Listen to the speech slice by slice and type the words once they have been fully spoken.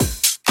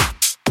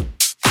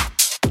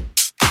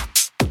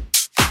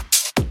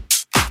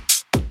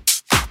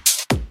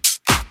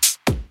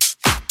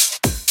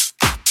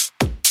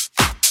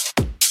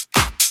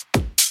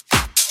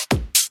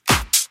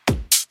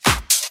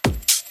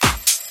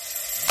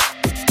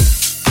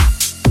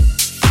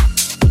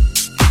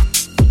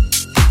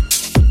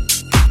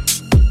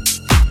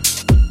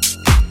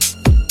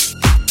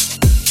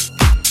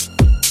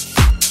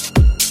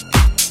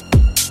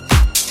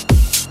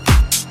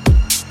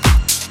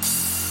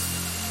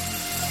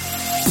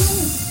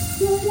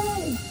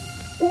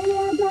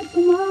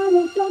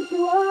don't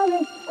you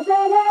worry. I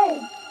said, hey,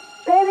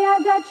 baby, I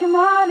got your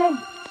money.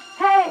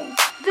 Hey,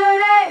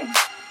 dirty,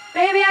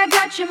 baby, I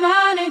got your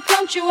money.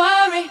 Don't you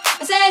worry.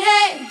 I said,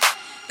 hey,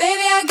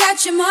 baby, I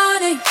got your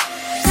money.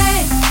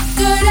 Hey,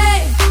 dirty,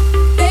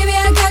 baby,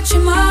 I got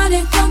your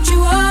money. Don't you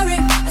worry.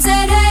 I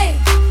said, hey,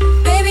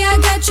 baby, I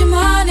got your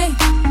money.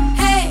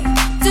 Hey,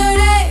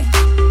 dirty,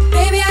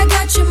 baby, I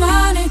got your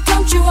money.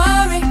 Don't you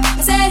worry.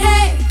 I said,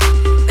 hey,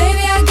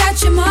 baby, I got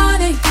your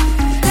money.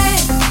 Hey,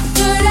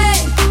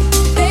 dirty,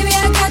 baby,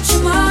 I got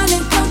your money.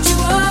 Don't you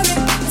worry.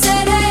 I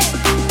said, hey,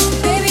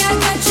 baby, I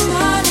got your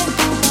money.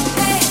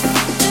 Hey,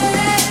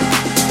 dirty,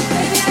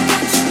 baby, I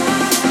got your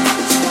money.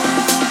 Don't you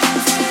worry.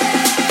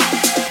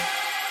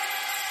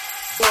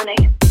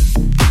 Money.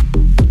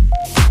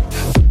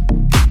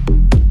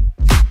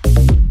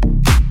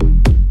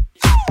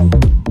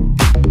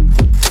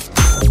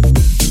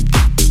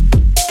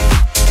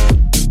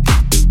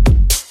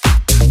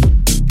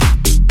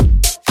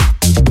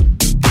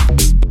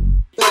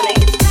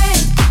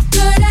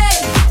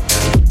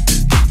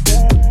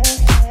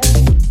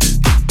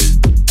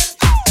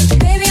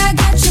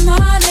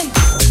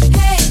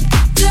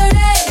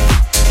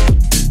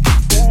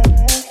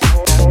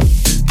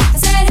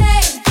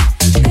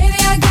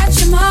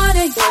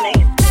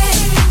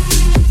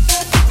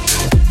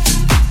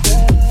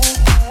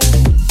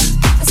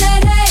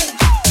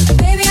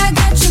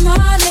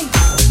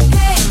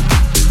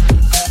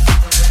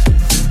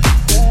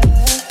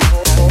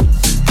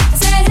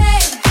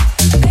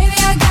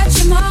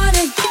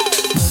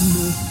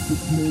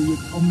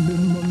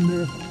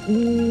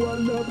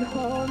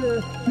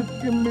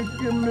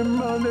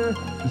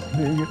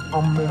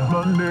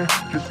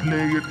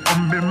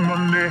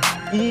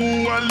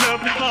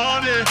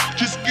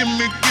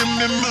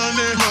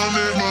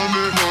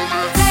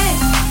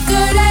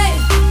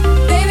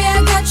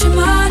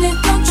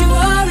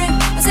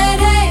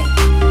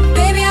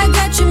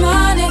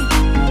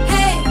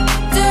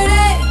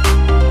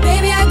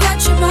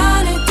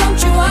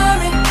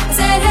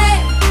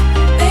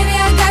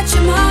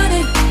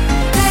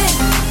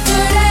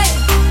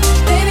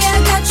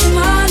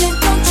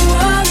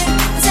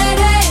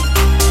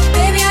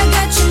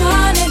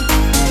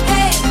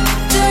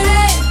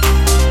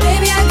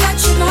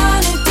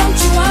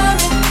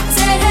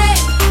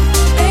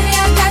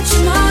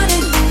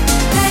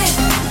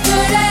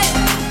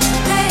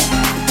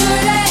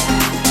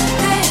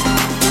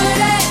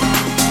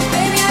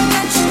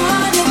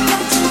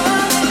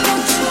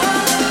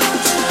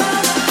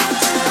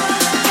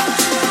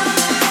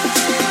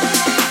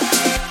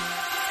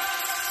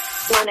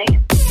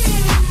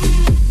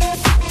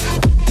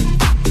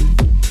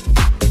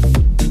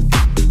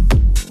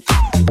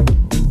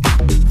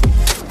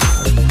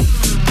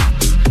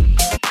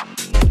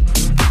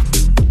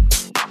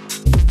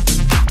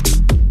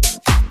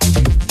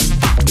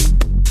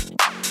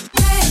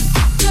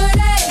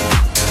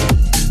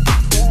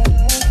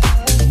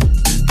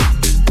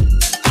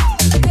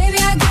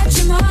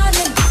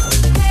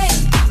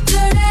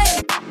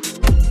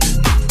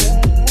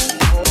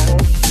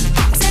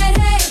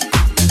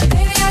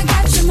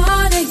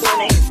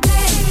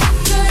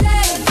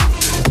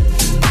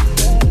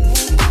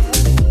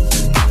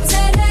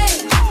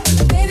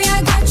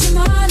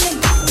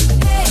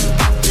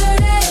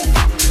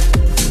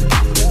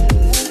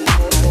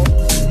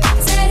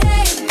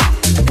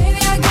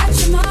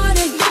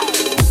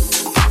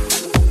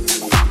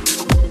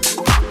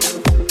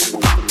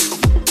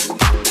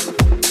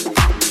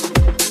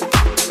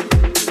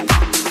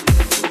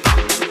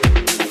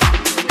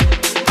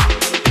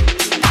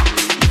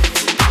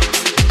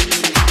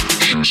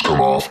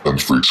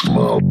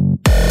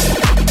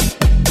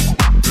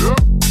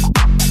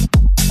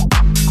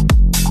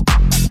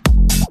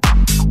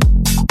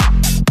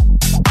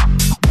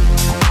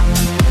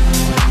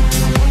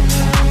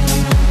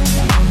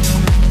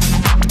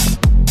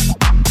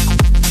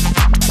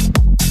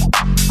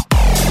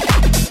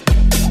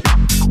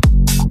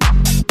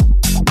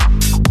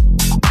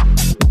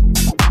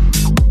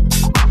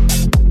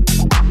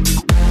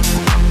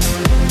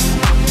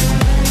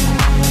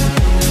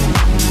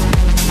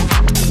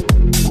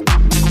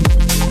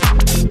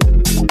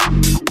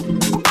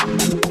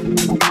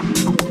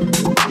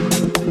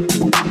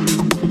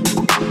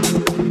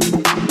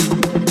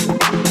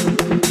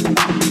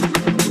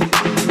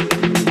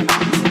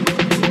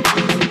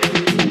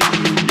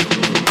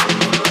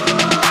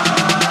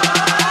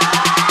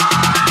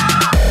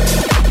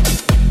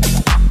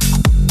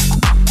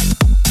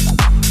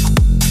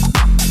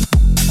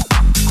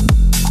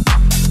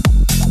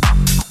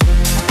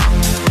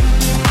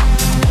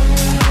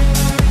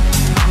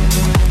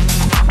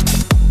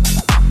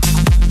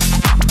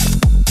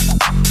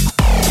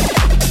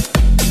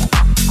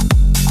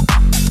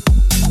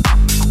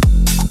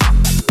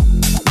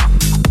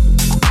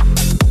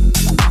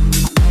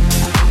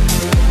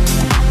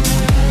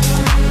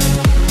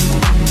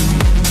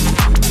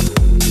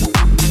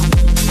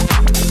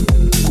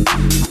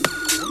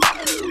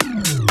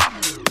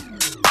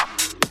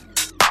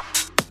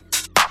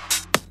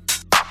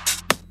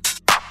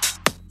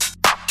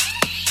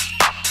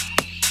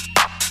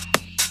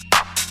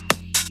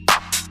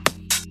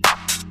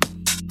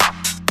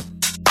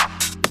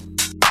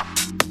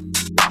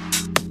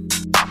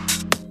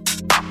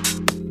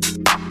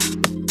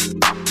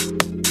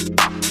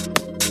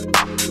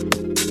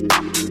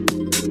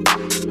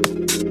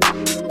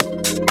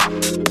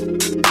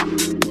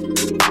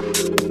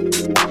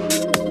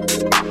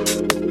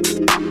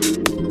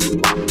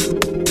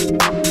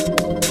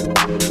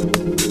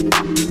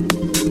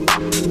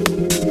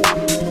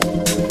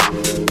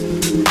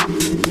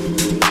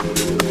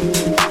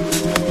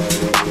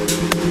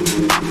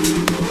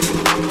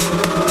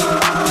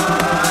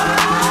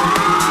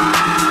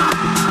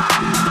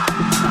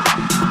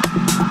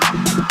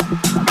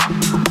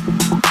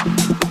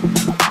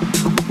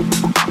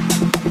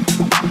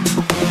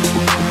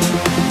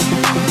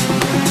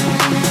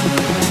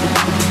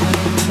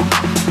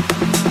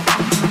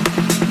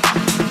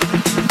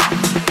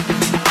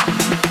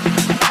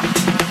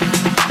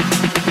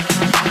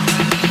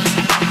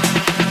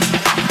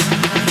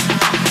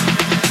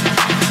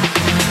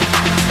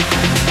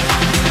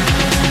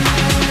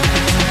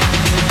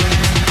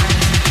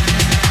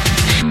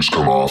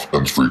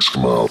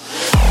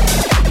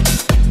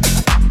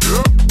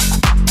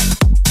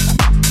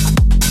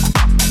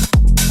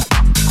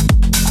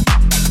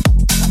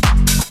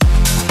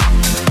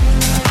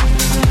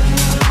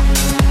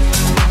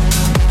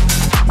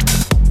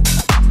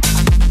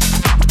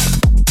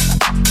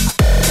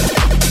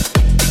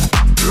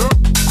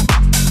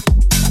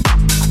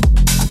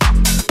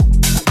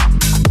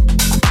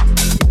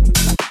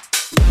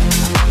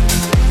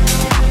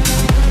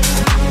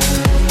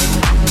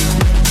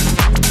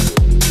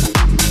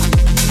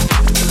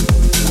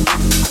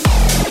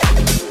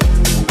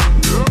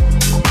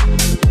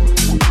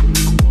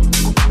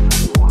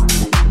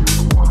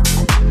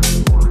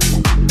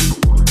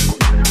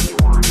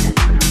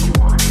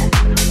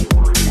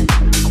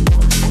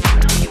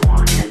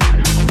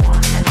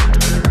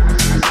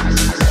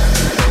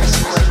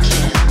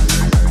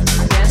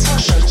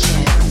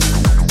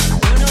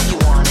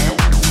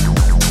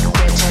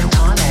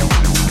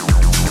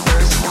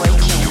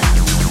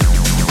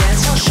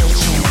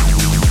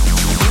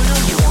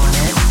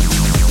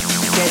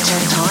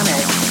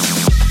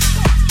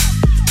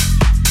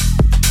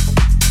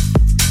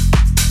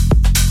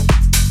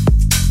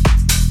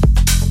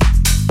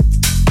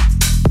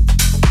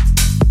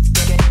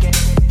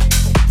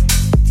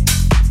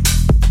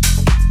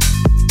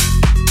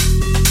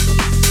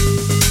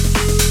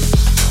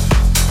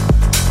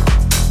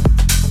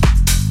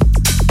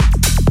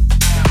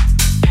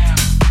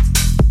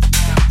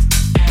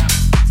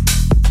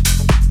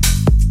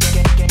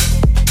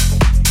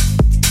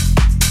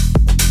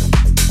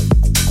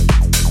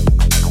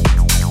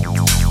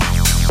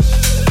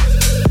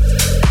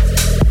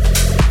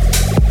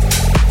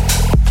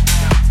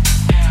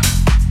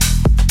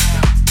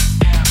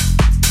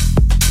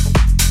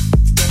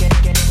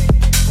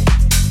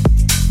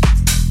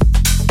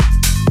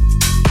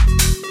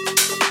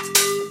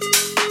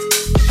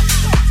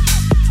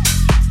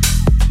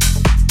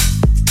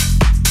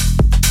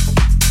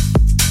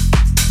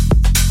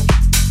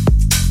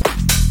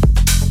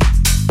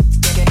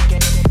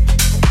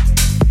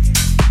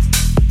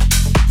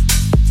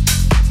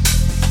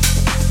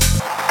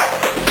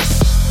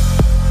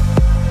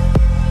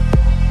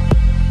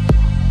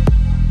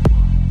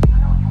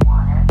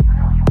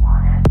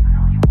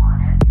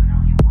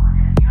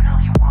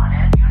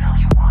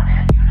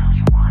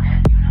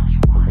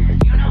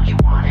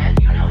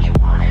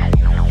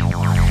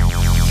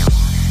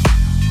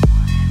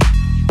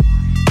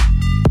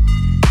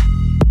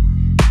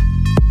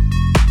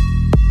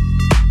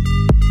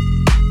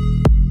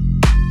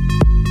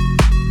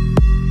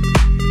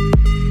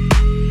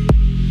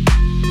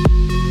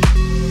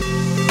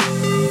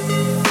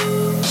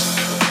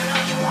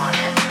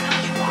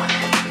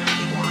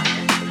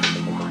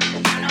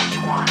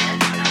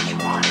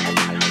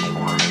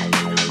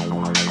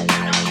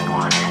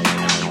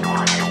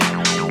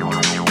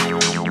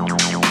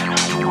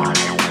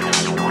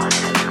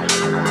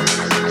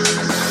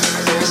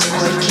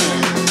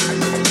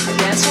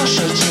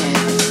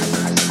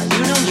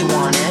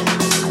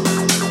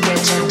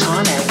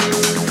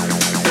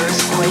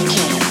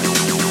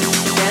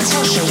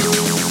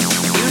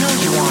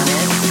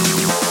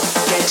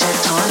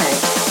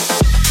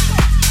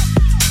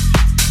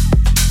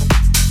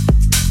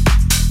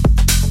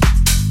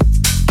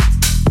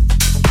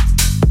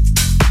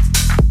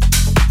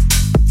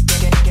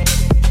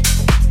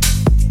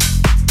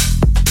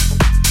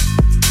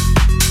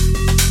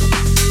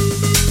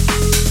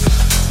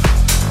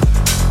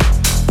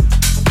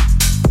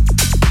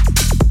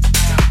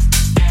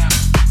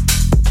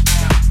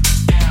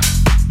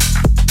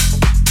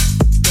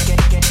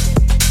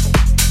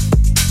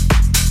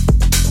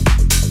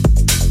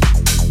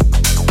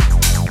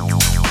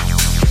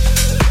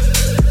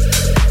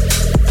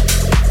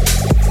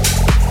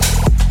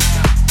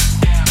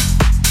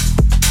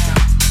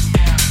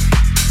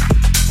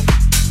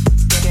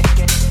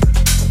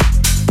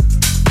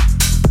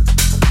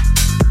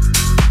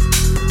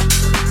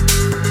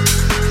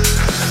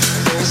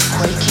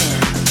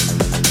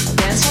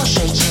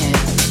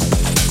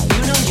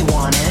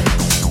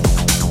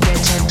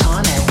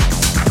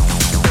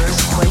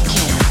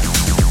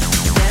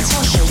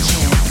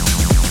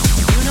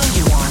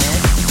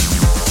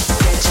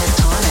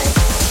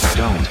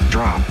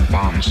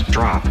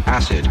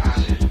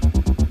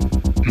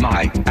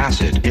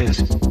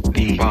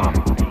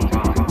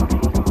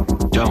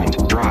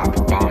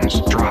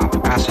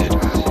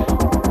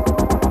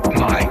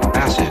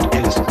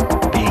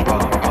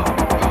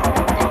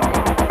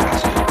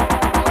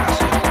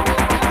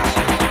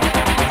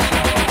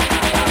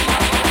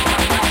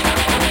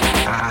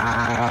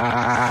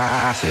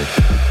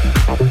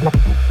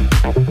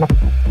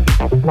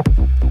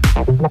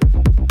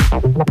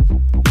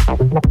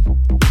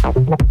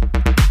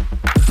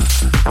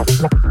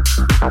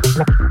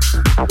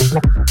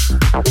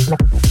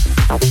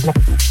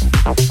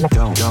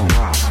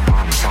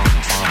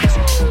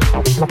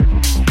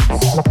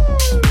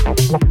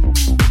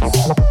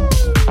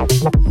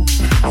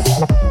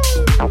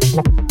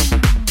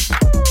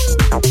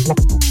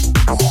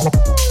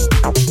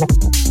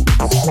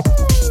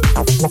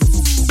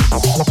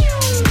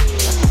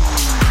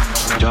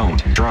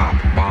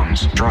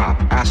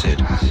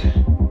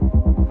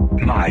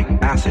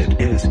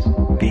 is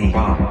the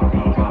bomb.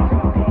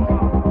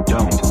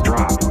 Don't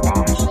drop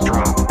bombs,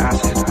 drop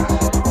acid.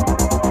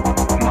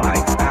 My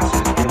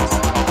acid is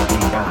the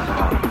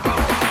bomb.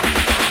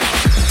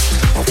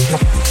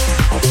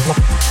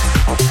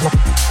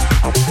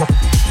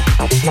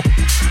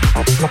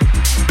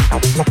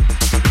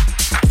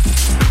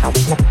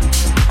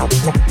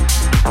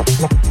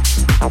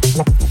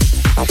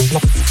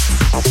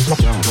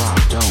 Don't drop,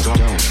 don't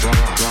drop.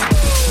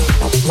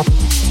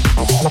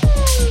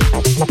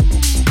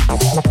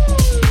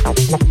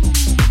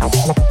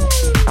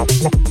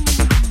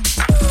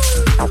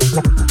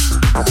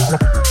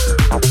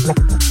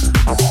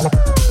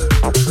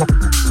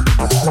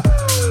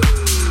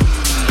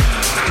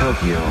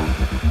 Tokyo,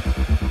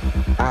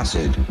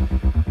 acid.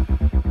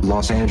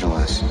 Los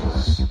Angeles,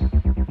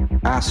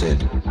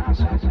 acid.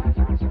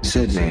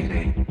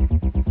 Sydney,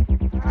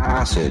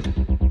 acid.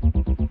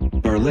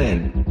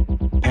 Berlin,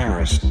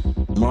 Paris,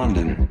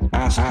 London,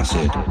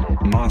 acid.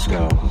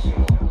 Moscow,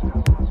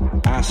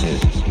 acid.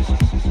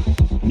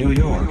 New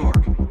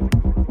York,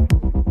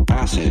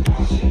 acid.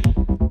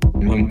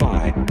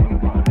 Mumbai,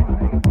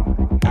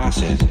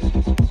 acid.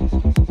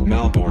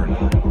 Melbourne,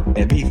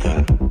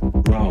 Ibiza,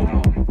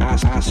 Rome,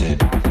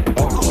 acid.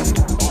 Auckland,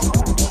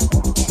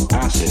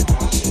 acid.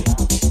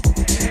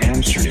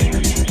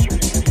 Amsterdam,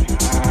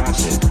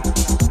 acid.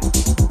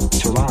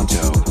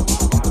 Toronto,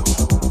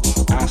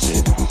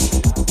 acid.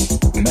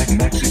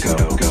 Mexico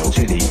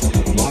City,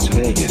 Las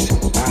Vegas,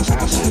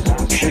 acid.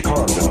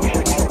 Chicago,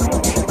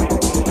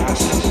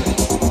 acid.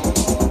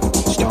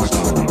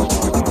 Stockholm,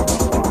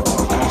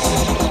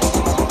 acid.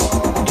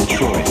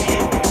 Detroit,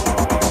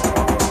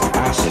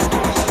 acid.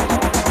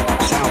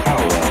 Sao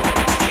Paulo,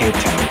 Cape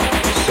Town,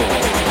 Seoul,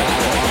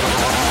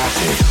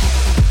 acid.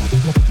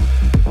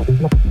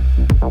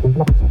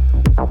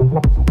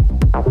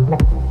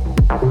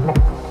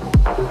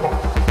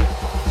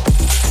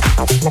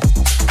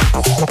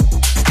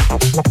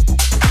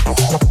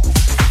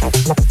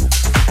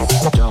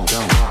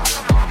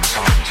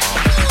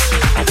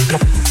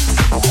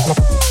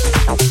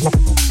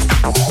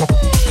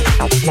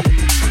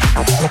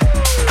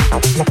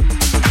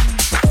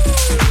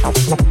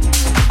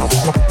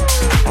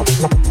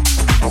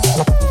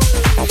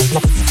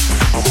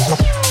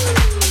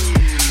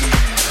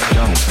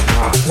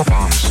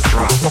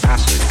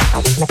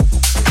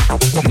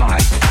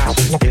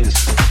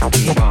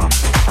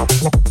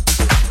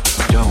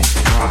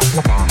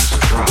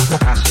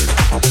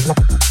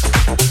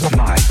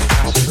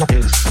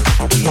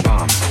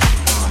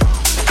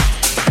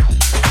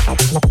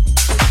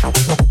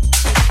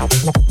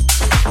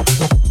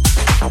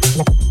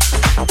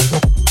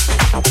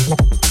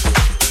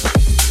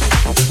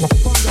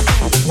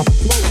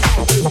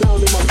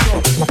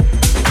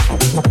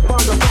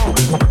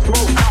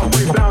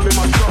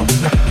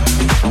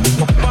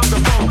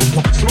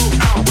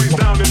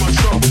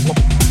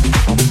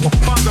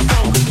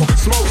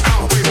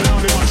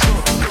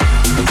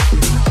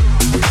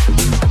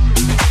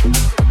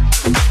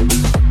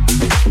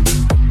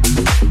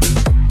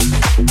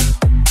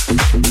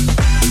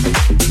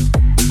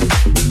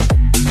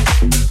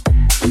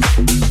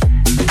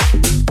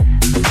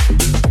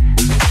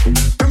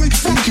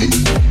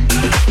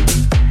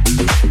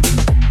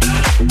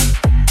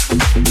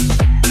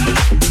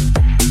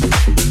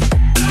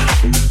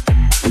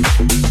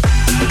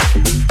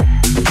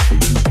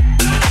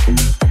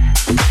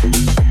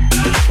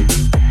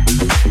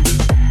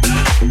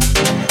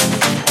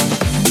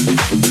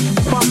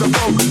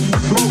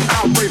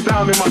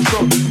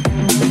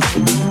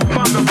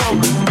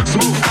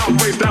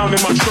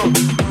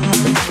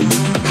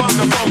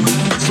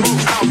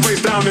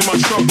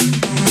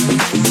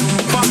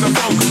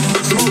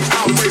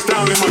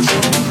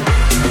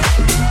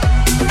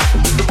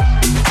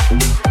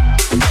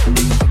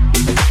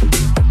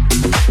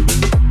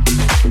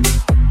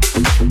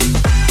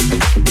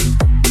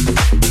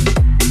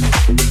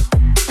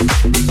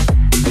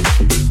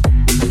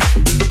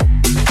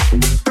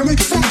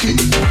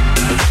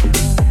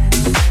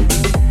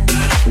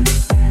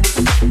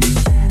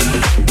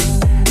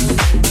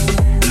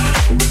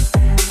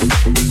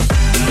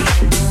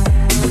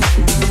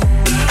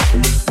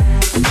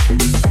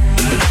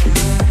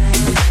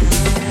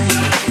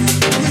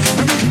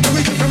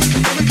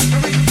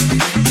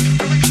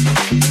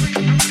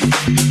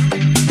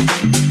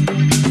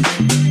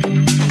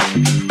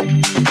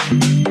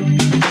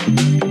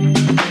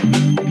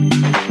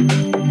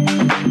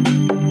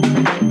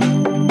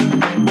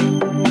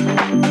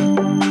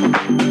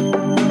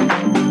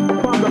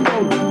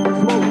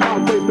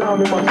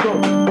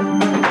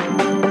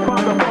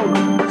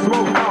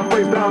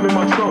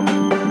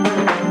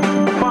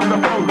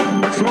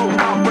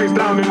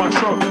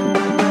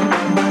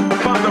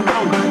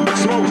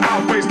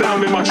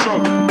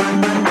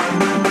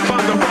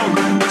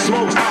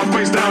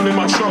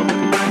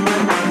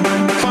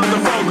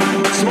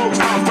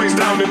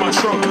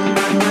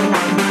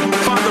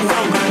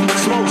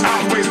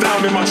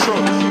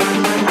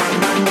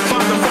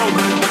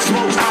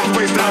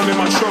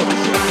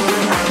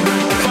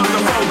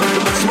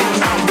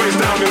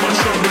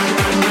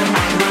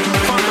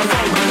 Find the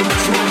funk,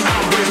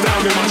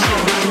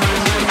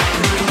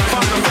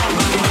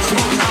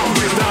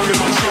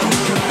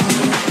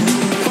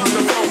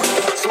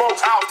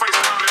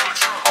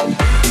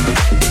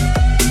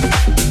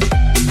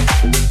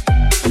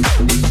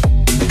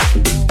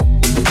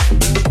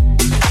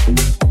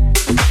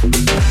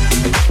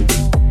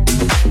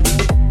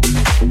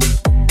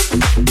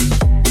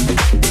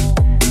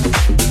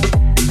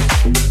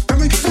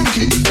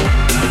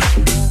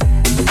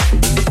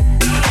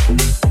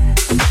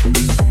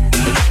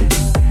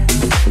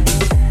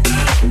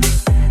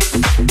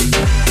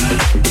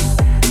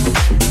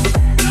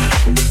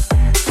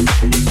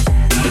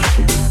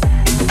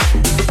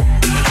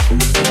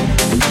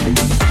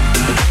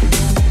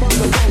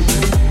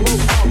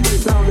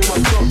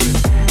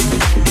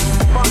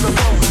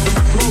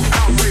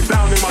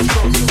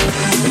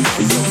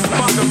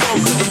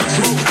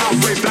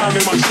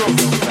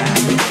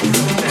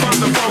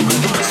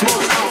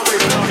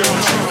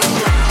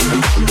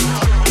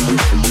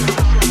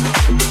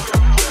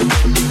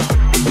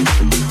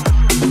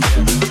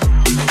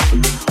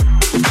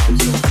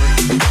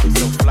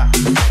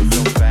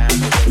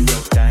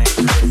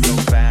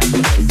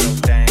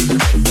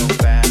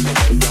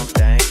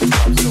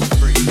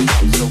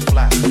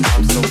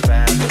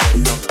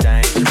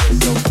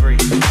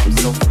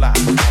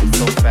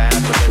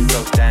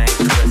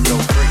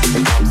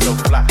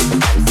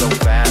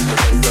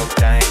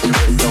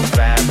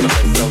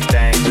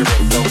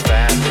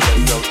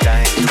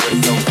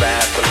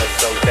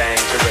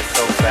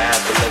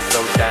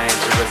 so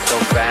dangerous, so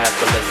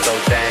fabulous, so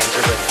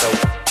dangerous, so.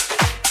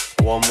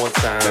 One more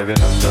time.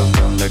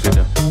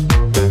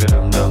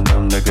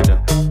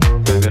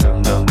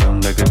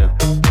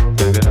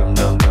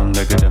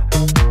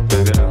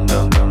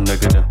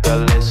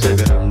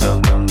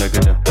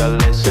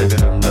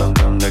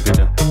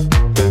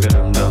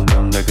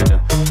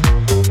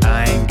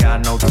 I ain't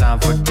got no time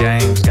for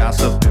games,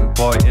 gossiping,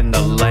 pointing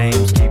the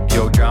lames. Keep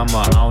your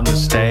drama on the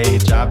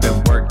stage. I've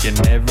been working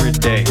every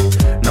day.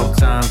 No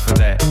time for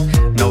that.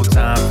 No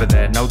time for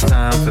that. No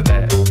time for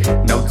that.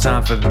 No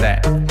time for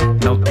that.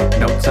 No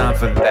time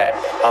for that.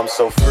 I'm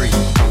so free.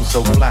 I'm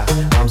so fly.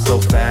 I'm so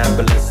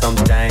fabulous. I'm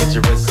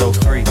dangerous. So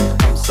free.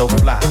 I'm so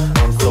fly.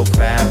 I'm so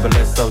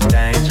fabulous. So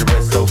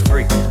dangerous. So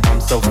free.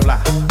 I'm so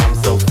fly. I'm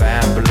so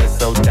fabulous.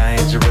 So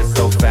dangerous.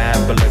 So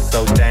fabulous.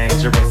 So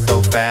dangerous.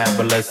 So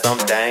fabulous. I'm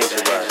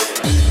dangerous.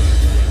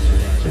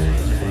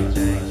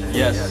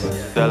 Yes,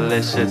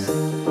 delicious,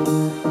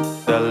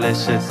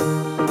 delicious.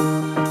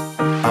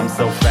 I'm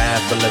so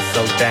fabulous,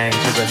 so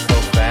dangerous, so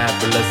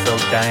fabulous, so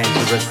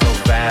dangerous, so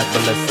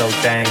fabulous, so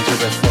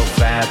dangerous, so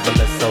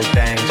fabulous, so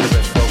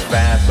dangerous, so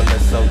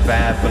fabulous, so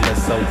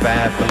fabulous, so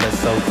fabulous,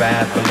 so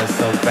fabulous,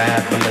 so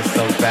fabulous,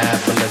 so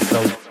fabulous,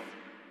 so.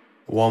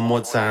 One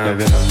more time.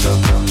 Yeah.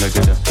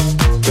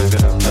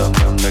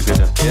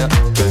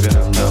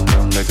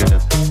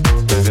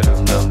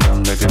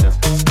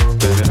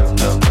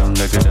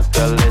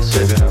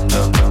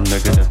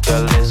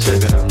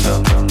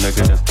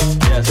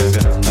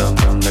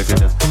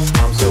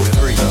 I'm so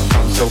free,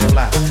 I'm so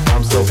fly,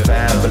 I'm so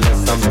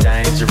fabulous, I'm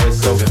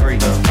dangerous, so free.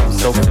 I'm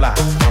so fly,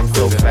 I'm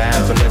so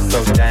fabulous,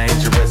 so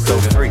dangerous, so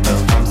free.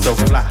 I'm so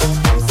fly,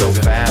 I'm so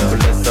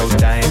fabulous, so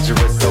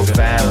dangerous, so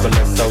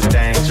fabulous, so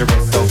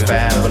dangerous, so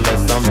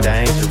fabulous, I'm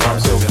dangerous. I'm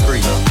so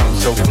free, I'm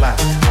so fly,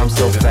 I'm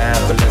so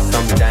fabulous,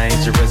 I'm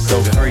dangerous,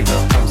 so free.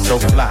 I'm so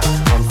fly,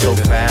 I'm so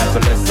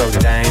fabulous, so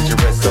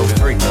dangerous, so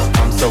free.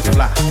 I'm so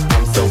fly,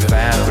 I'm so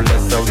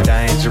fabulous, so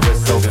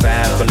dangerous, so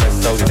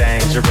fabulous, so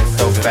dangerous,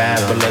 so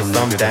fabulous,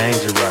 I'm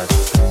dangerous.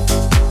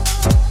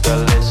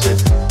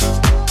 Delicious,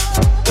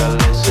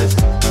 delicious.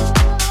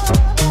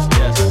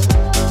 Yes,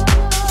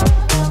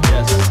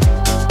 yes, yes,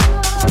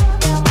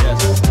 yes,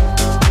 yes,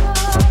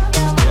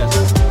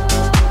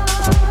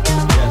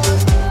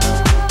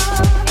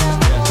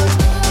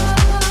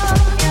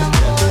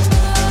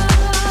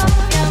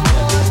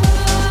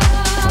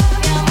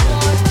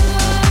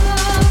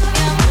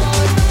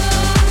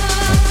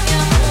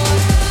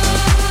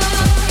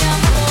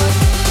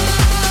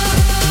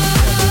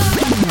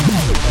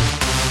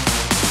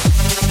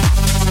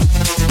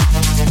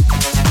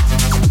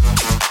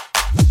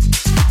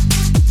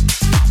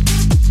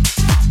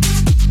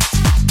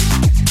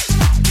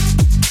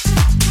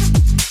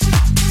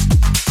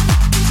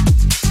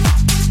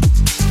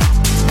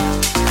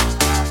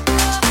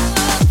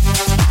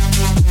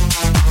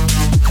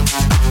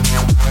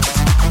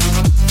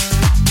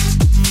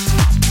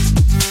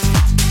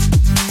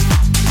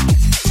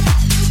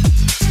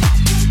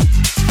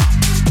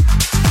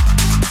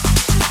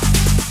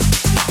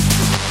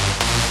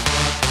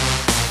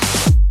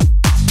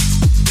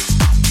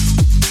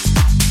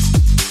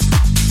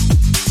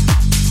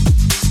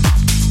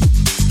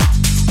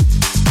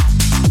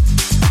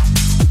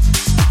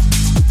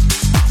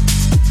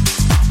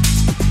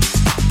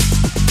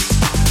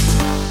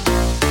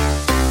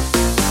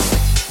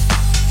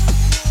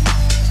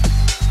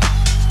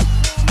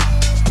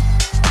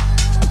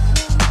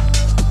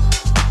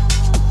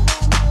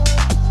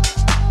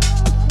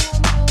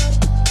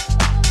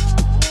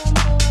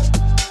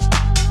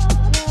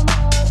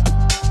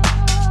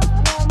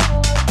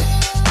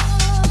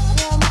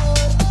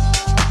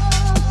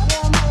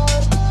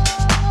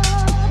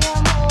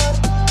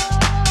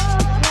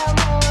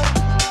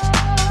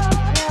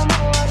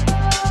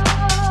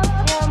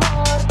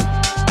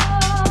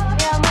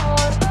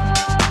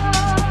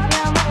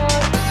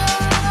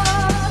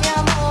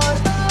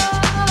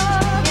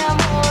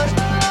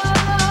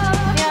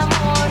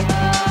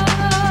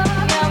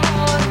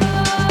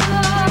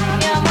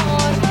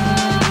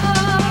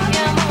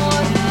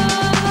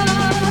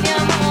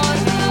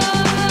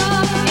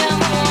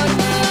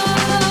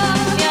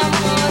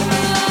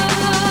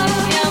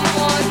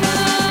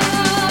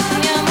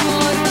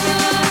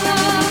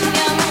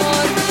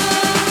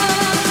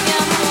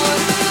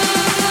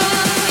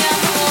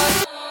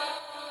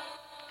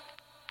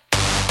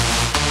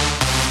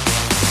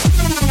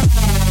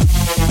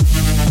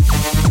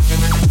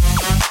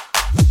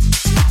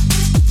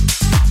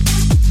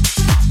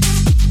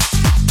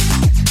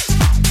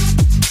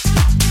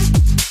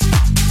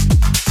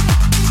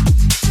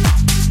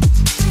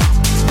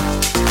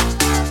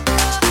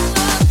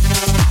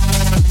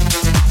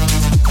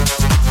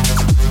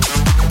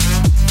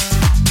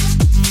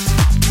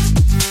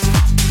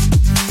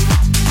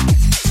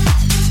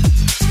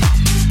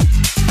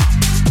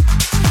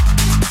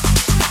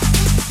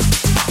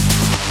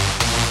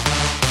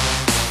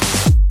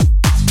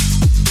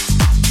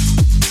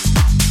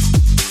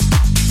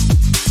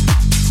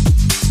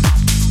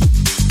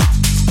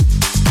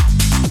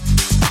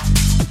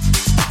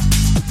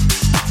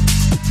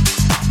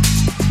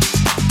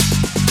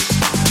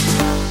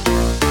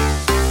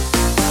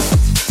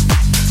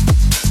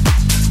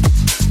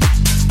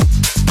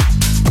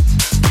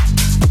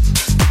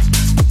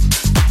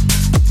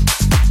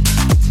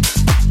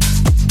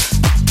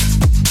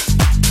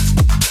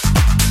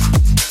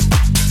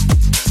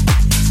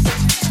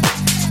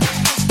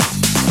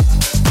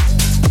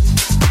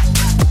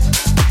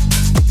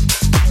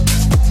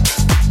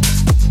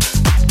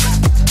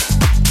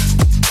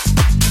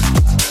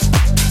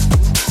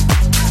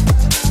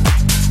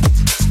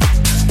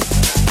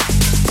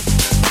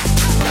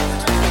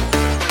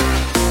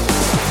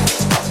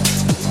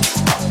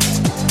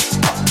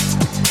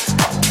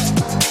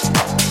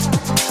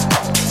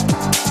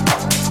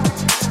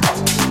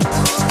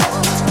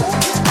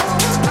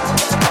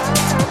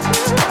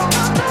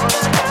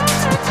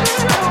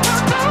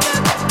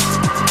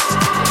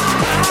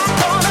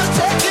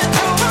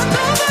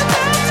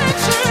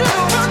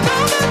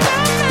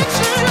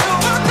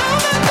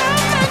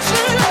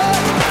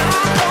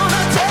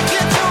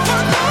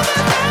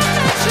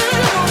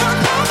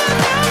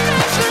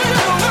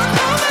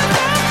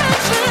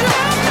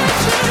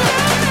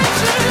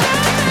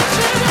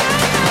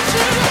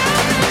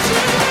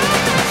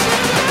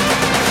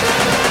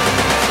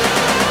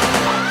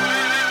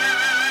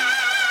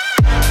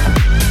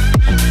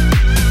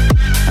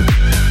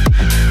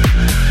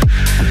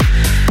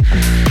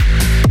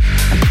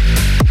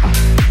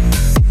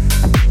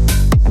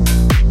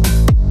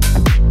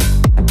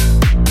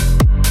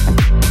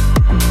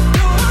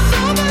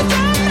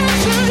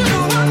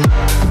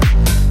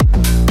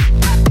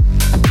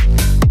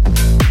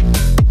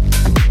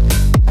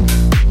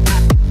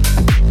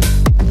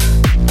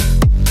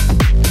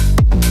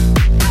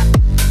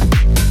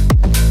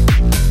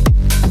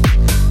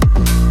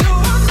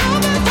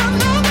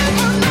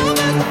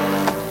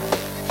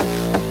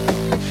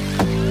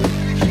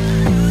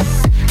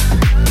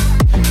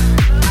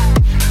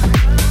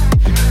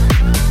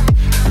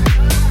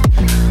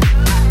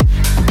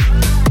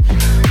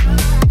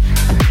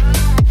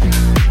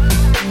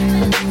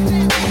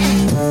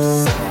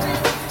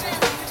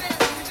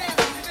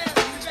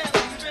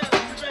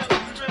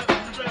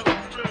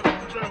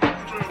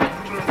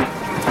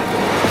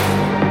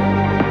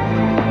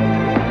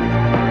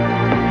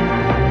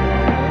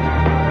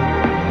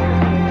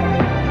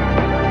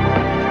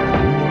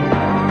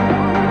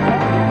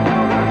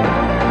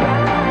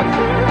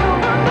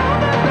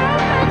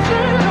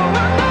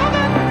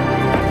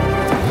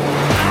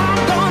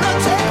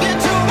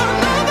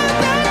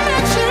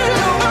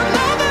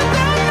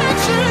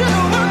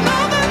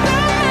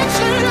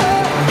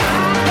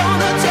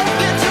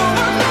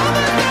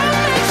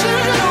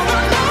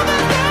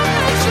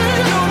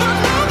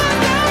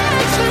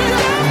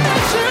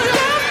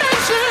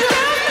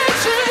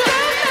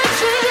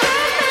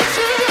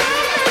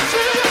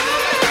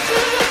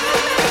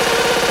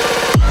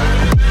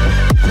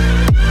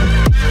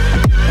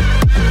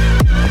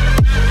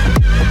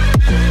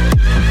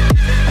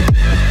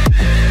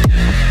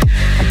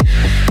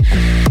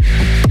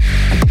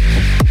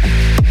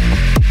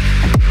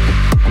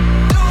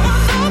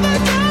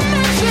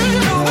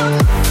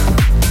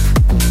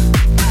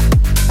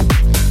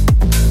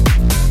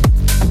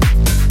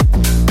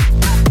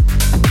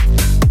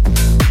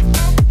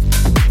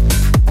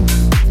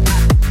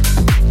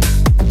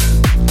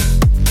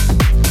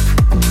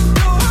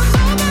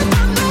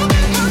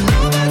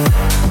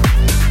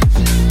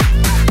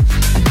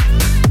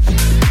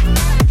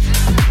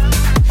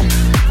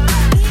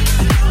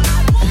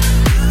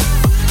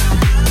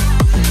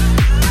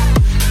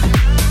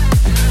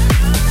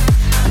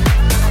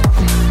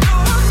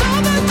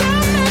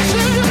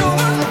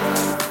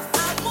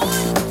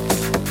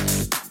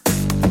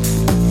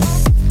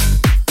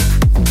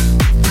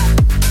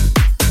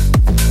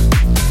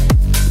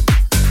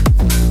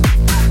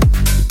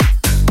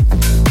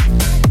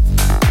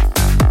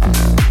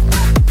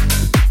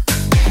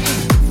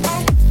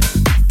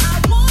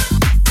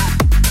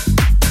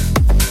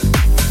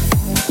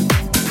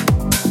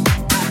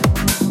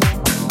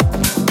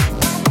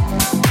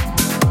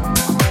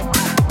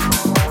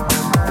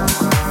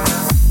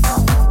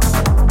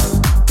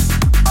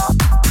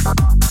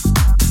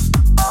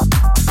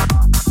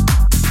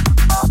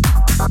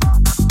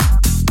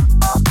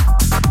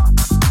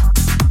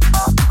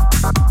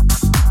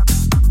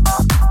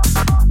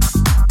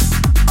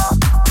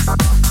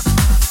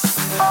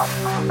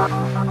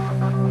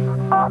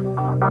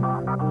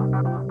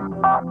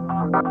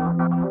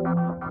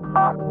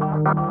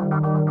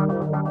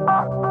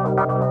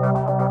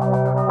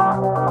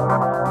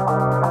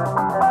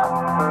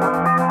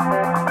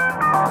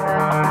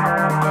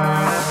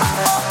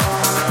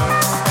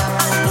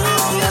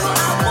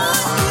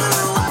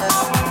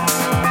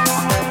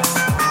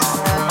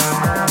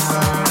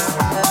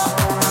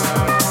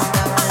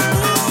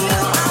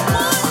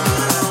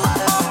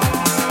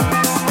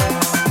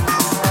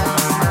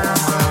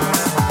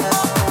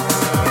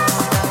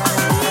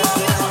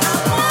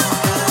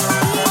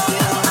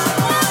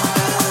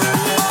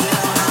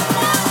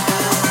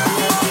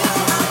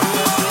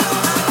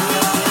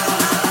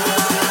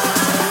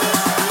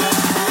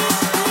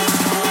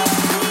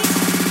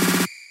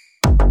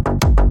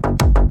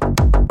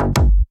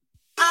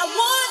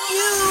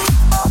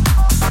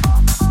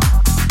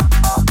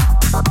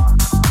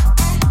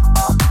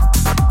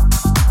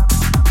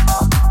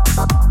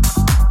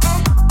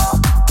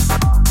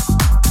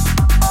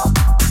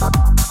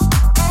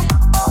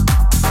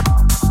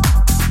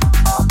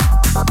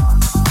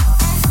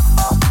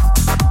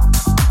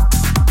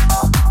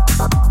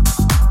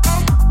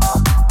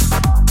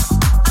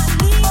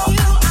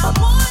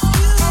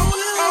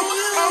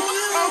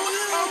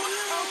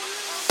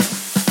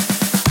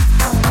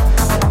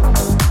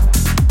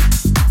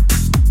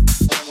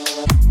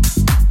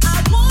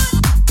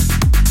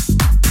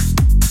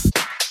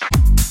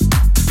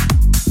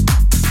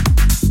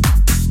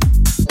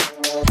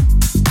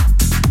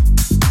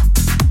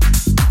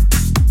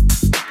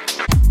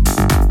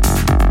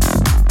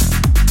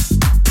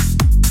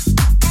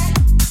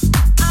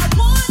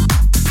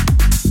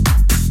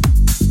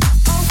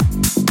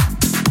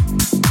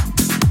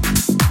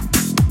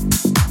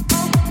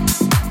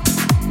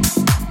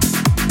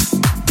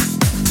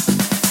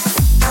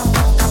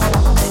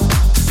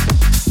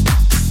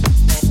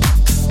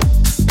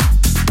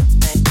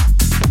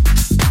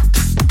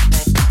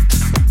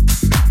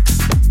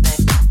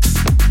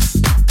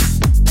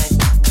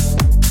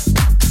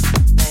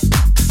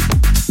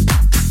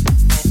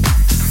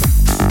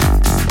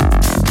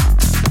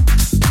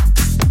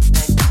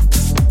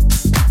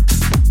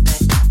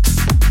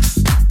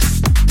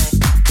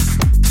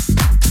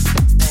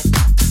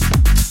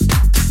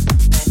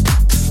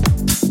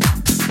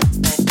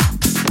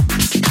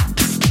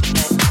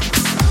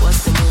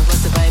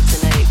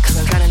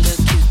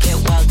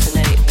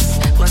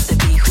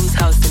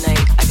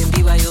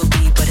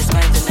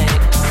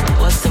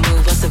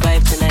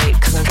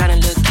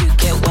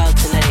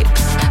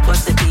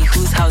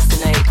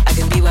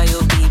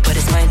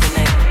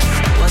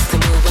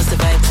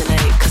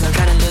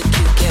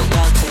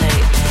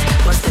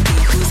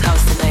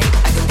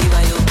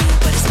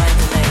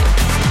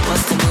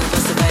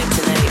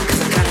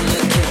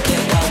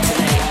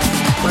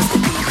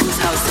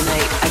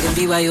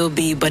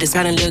 BYOB, but it's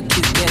kinda look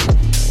cute, yeah.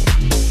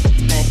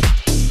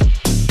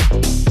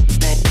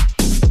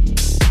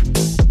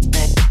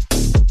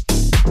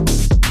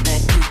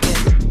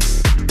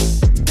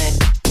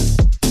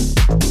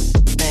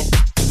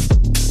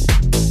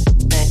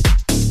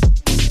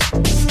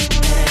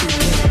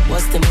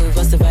 What's the move?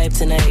 What's the vibe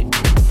tonight?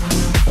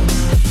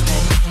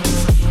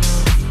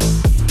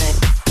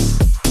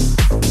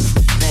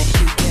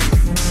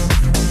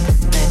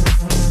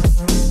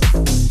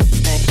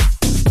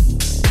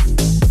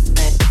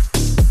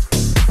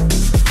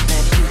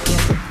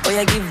 Oh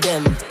yeah, give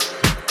them.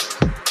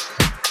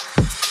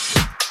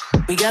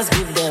 We guys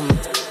give them.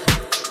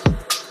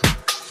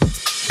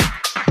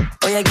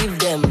 Oh yeah, give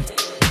them.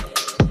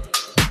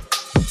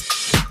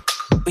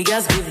 We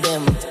guys give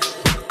them.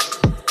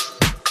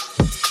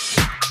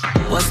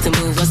 What's the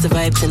move? What's the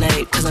vibe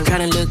tonight? Cause I'm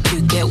tryna look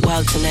cute, get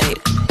wild tonight.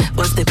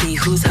 What's the P?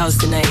 Whose house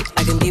tonight?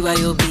 I can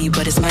BYOB,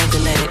 but it's mine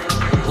tonight.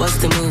 What's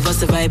the move? What's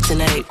the vibe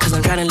tonight? Cause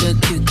I'm tryna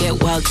look cute,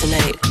 get wild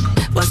tonight.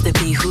 What's the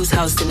P? Whose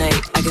house tonight?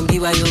 I can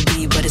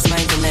BYOB, but it's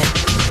mine tonight.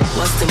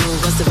 What's the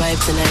move? What's the vibe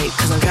tonight?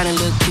 Cause I'm tryna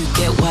look cute,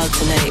 get wild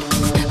tonight.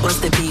 What's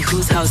the P?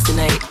 Whose house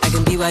tonight? I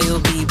can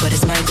BYOB, but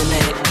it's mine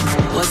tonight.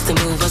 What's the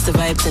move? What's the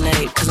vibe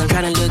tonight? Cause I'm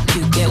tryna look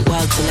cute, get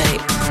wild tonight.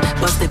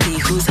 What's the P?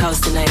 Whose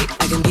house tonight?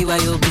 I can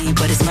BYOB,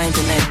 but it's mine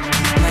tonight.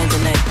 Mine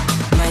tonight.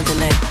 Mine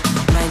tonight.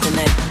 Mine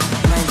tonight.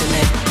 Mine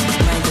tonight.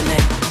 Mine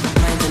tonight.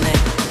 Mine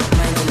tonight.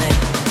 Mine tonight.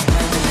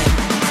 Mine tonight.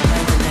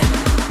 Mine tonight.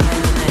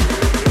 Mine tonight.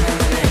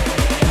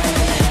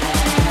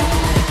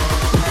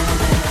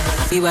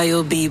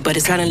 BYOB, but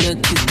it's tryna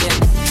look cute, yeah.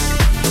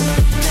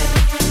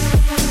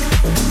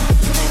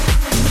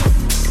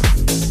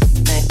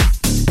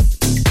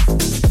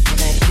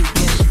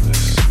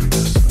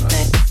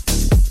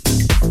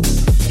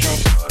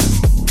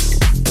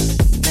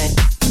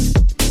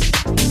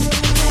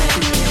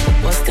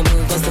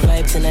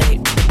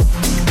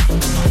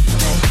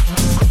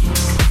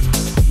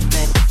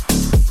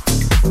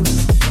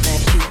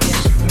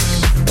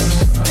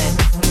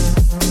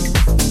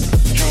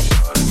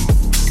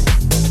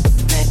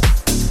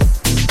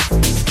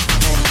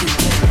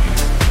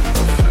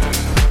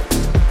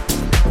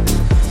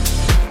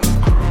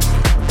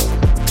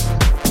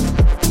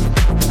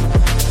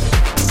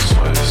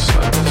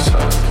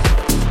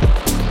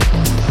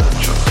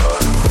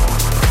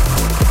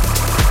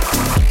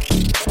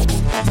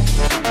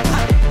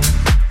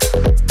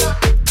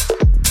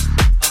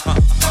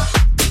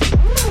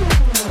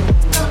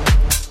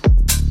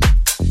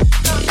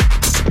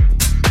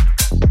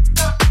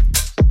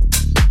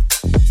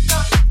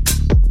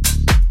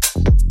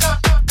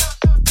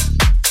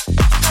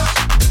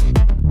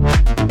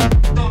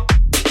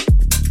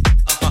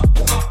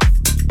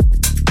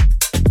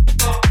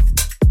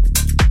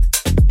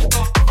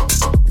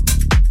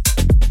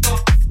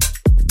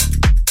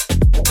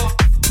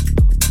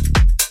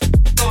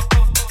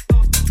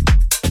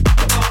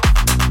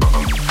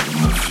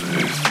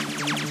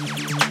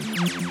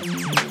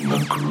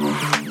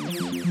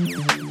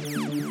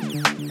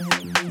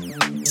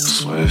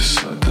 Sway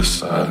side to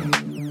side.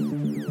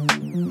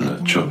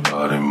 Let your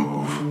body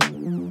move.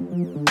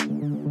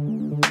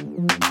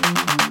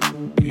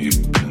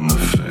 Keep in the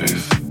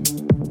faith.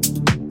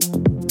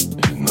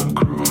 In the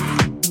groove.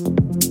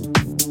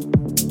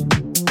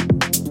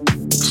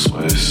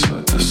 Sway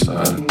side to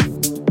side.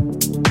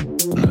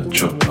 Let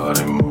your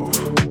body move.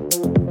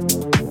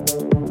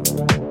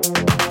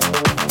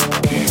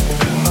 Keep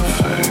in the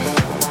faith.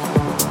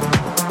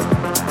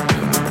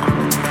 In the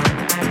groove.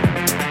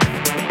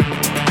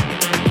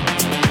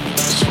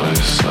 Sway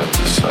side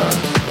to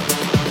side.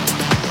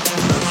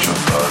 Let your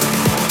body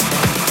move.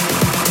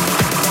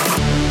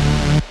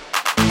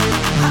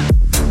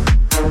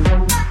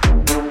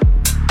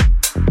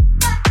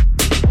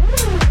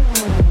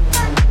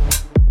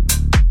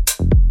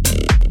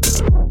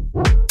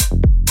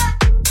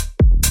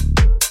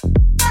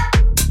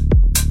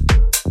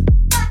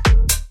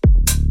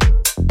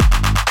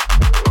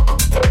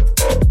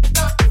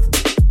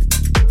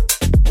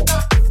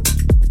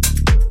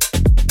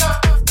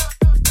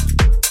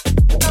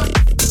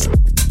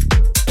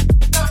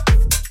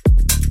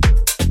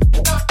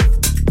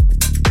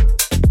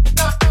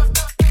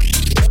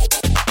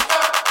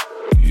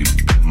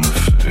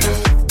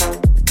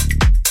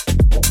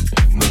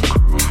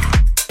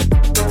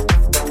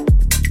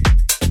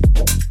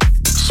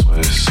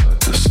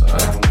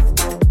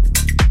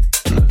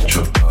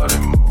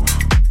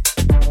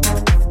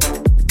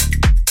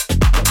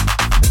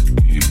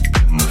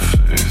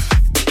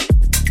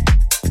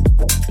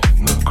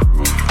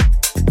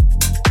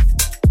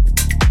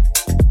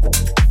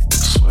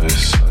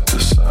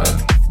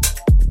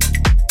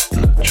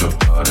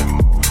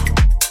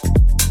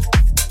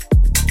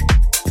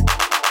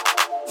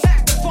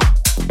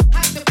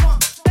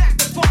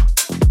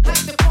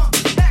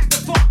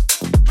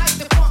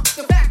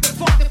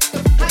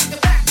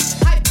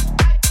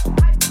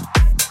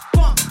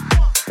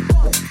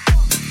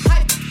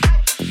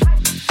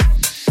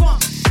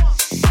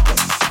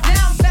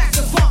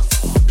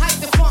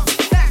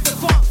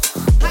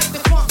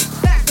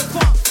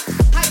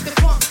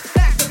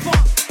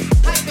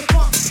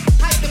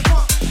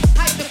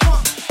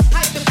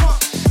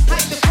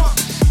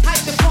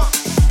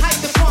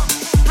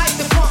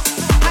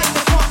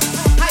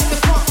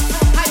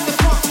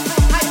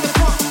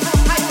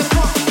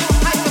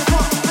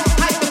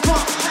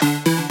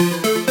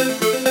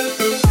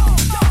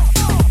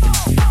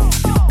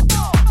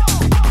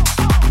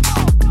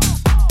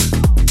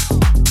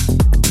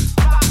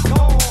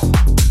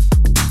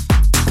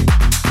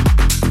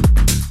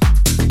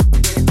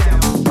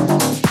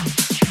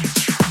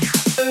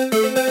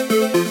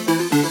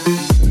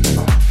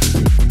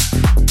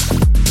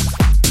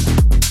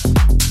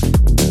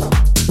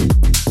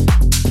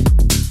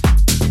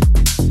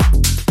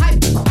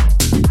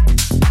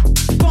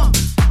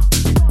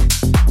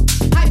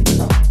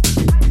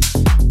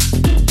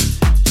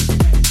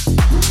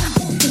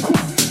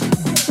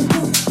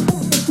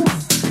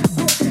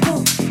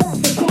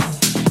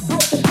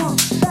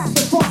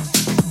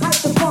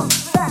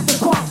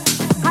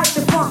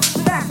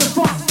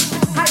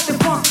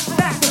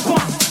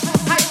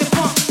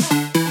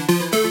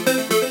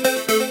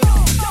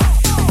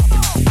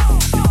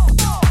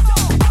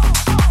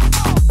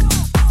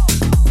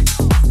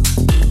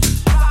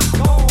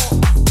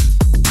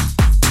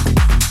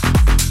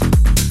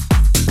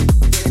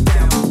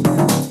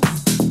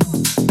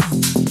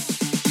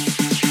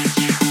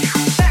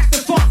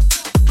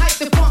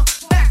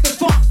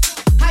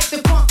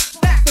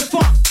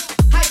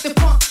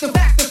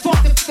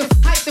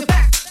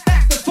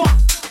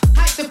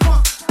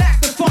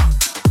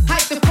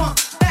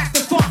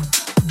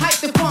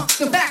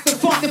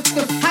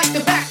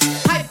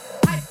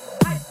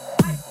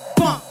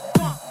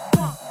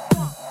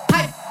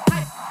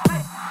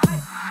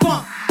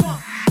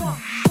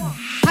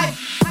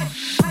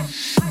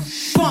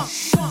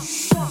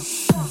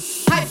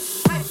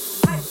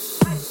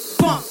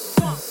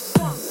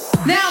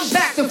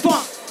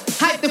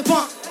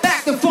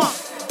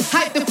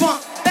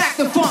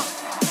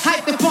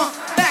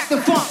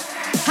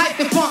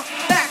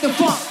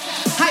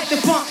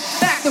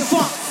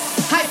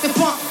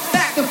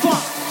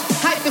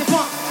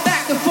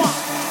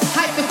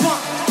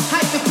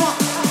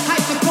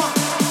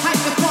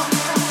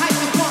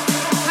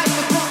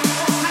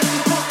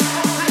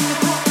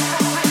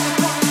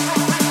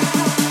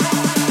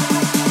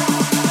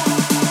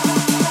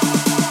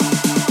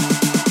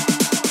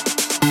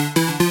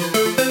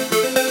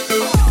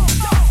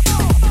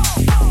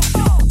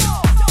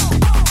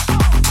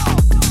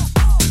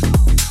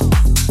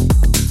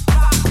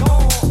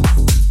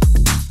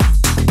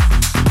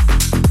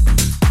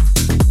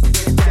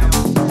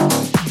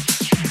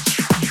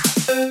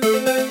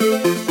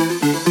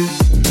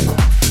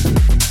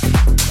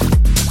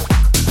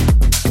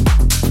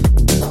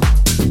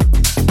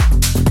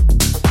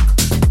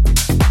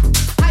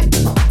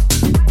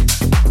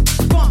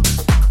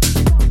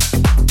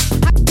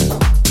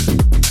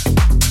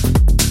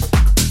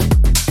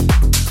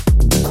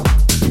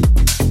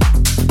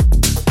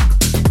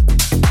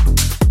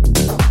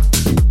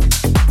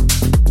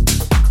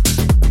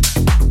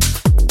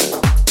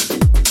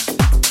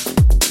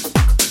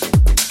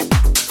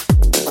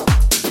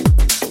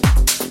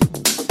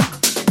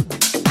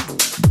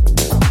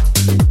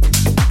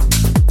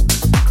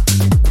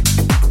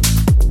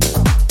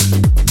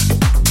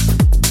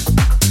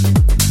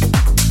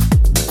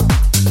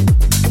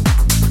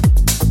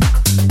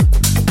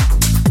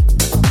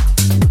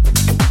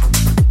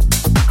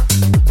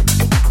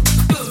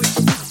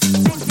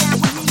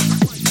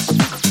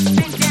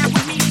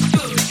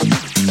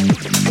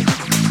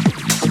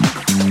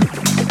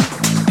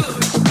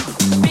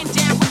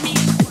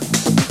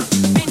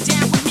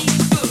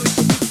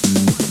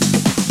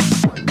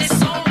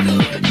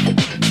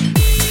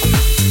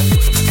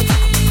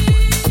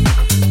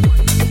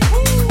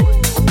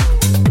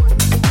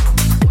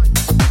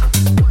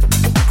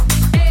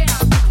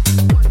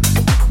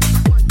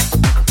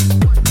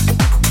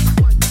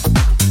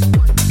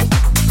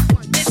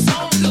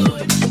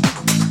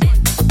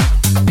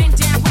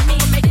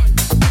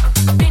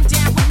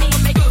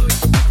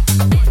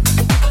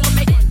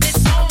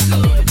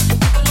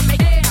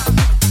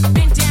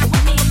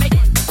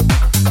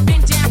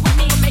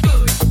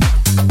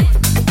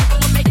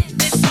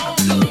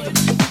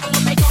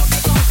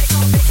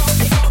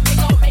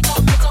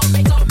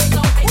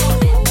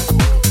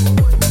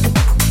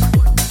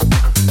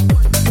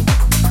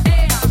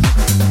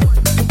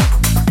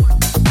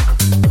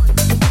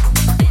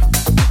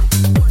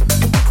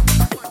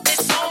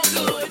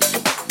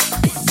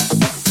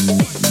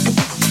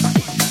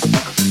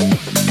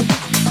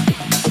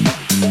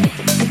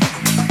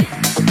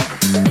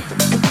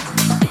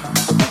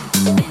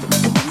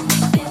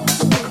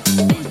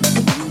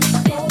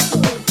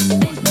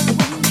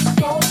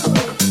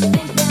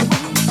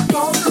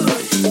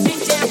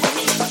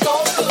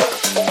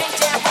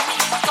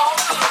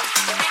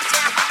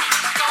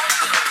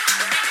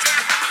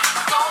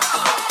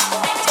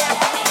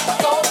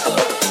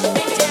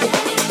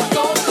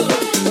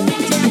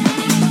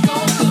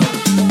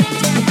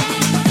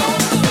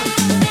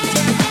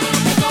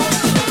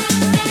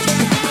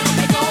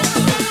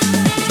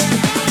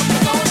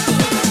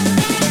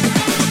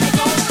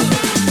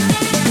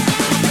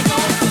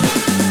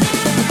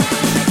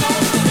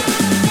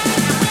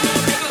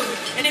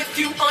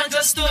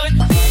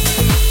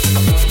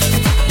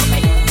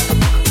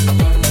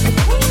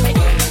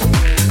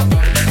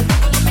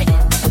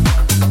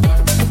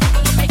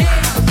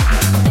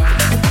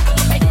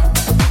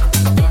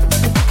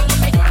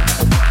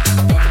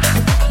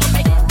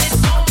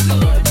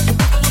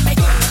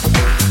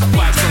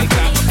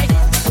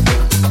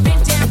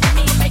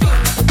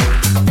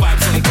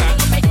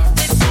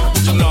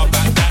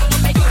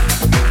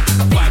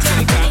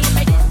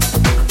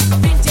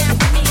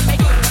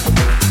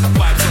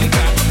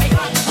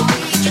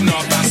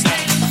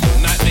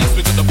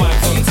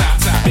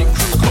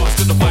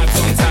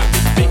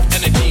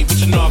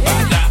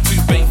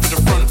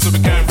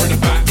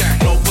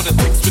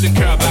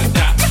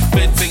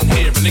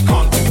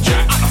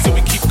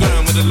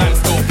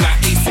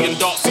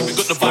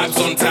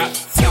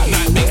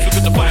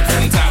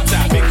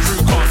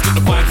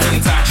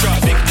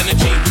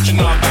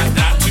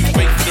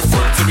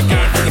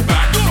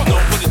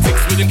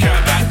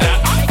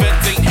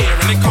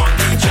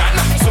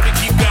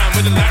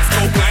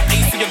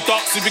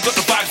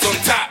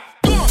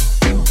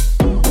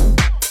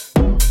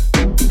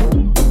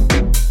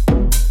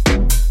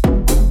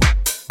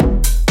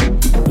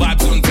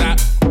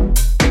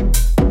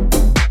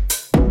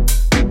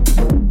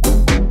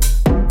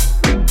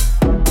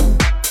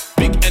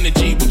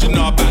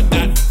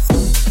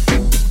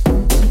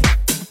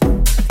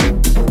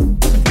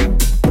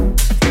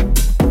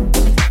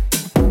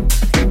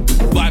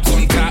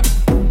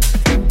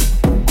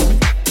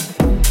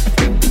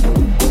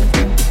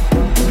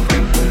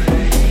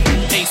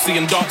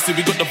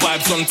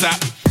 vibes on tap.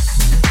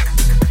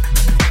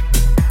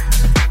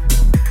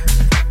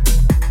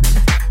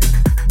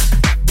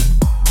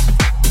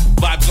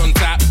 Vibes on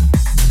tap.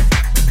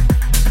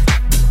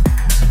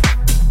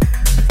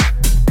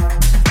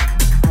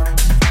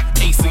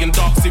 AC and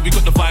Darksy, we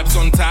got the vibes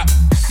on tap.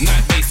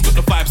 Night bass, got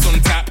the vibes on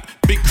tap.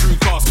 Big crew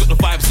cast, got the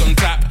vibes on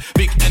tap.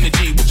 Big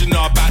energy, what you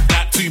know about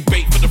that? Too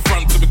bait for the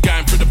front, so we're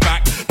going for the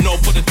back. No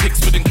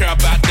politics, we didn't care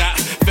about that.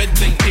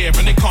 Feds ain't here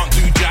and they can't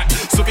do jack.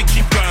 So we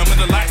keep going when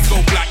the lights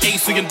go black.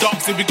 AC and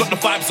Darksy, we got the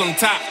vibes on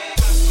tap.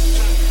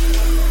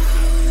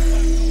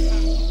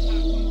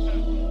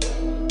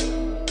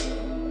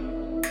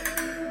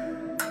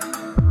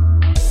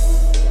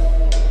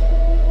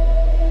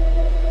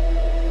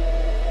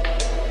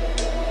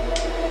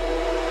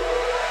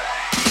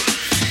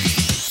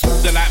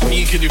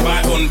 Can you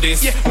vibe on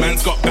this? Yeah.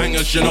 Man's got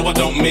bangers, you know I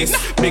don't miss.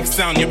 Big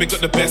sound, yeah, we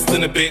got the best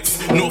in the bits.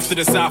 North to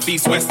the south,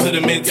 east, west to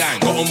the mid. Got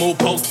them all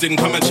posting,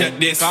 come and check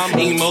this.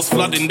 Emails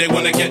flooding, they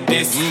wanna get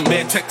this.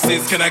 Bare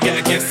texts, can I get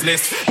a guest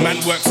list? Man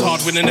works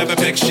hard when they never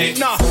beg shit.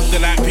 Nah, the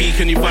light P,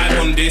 can you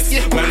vibe on this?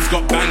 Yeah. Man's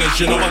got bangers,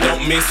 you know I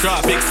don't miss.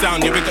 Big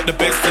sound, yeah, we got the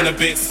best in the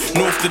bits.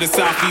 North to the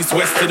south, east,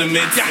 west to the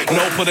mid.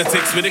 No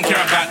politics, we didn't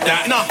care about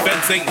that. Nah,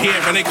 feds ain't here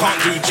and they can't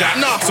do jack.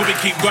 Nah, so we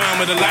keep going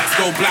when the lights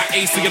go black.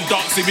 AC and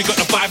Darksy, we got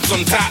the vibes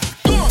on tap.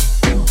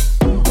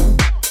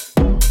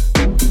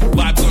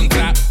 Vibes on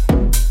tap.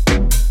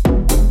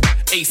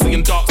 AC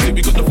and Darksy,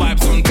 we got the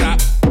vibes on tap.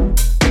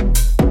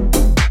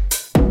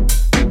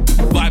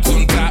 Vibes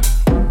on tap.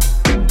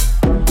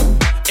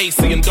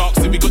 AC and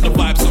Darksy, we got the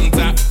vibes on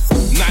tap.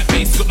 Night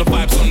bass, got the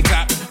vibes on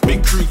tap.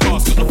 Big crew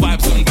cast, got the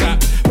vibes on tap.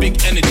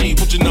 Big energy,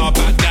 what you know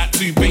about that?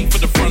 Too bait for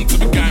the front, so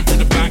we're going for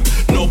the back.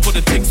 No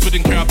politics, we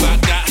didn't care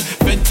about that.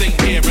 Feds ain't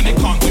here and they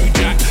can't do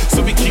jack.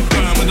 So we keep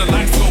going when the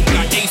lights go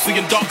black. AC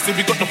and Darksy,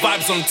 we got the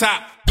vibes on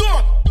tap. Go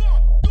on!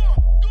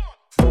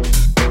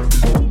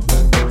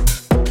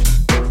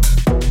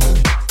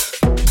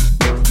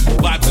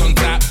 Vibes on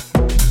tap.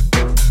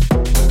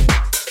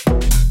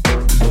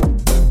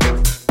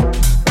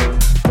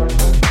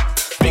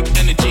 Big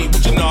energy,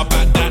 what you know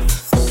about that?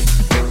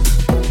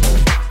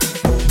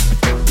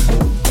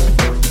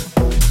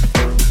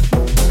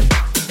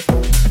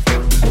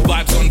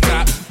 Vibes on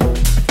tap.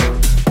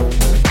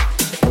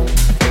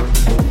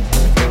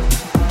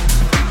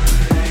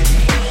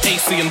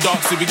 AC and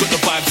Darksy, we got the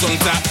vibes on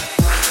tap.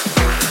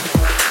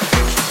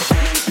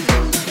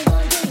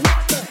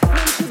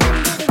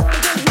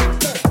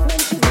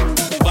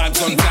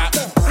 Vibes on tap.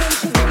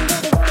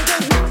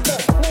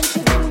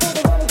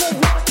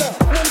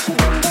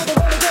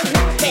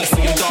 AC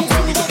and Darksy,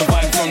 we got the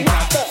vibes on tap.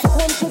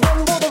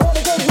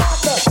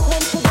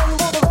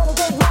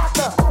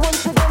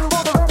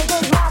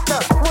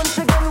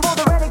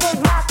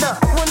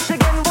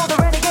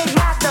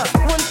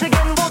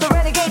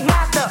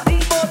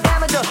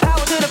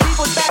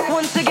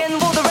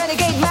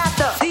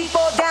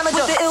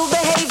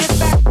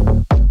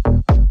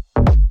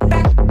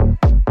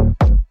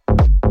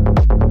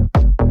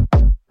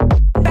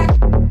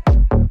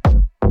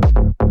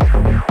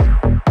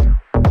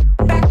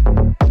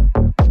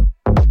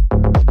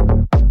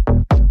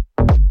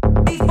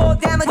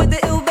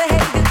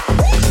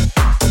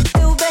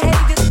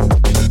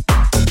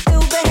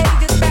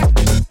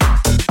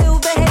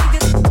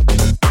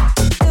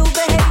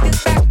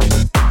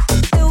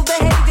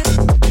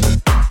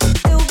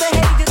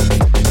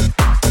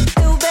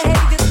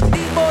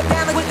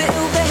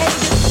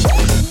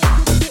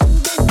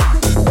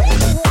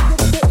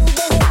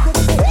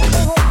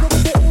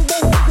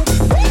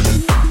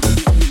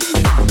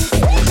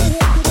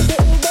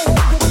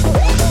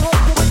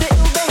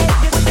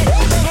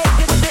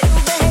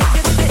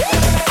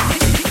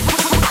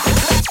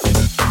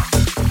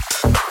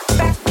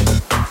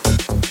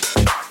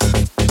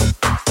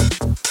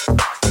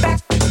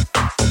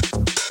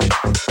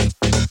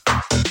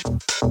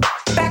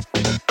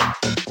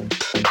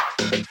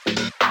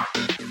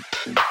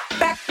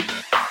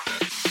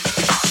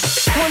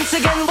 Once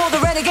again, will the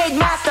renegade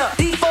master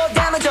D4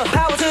 damager,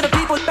 power to the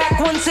people. Back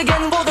once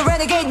again, will the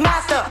renegade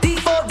master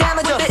D4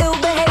 damager, the ill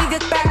behavior.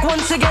 Back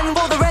once again,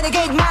 will the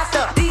renegade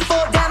master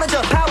D4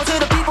 damager, power to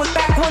the people.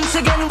 Back once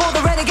again, will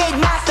the renegade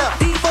master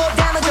D4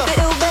 damager, the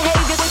ill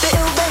behavior, with the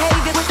ill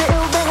behavior, with the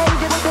ill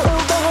behavior, with the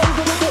ill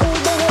behavior, with the ill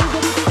behavior.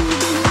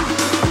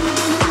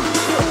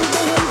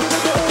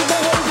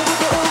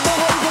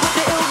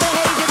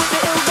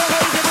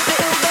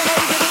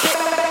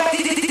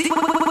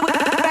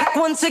 Back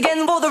once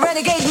again, will the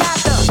renegade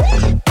master.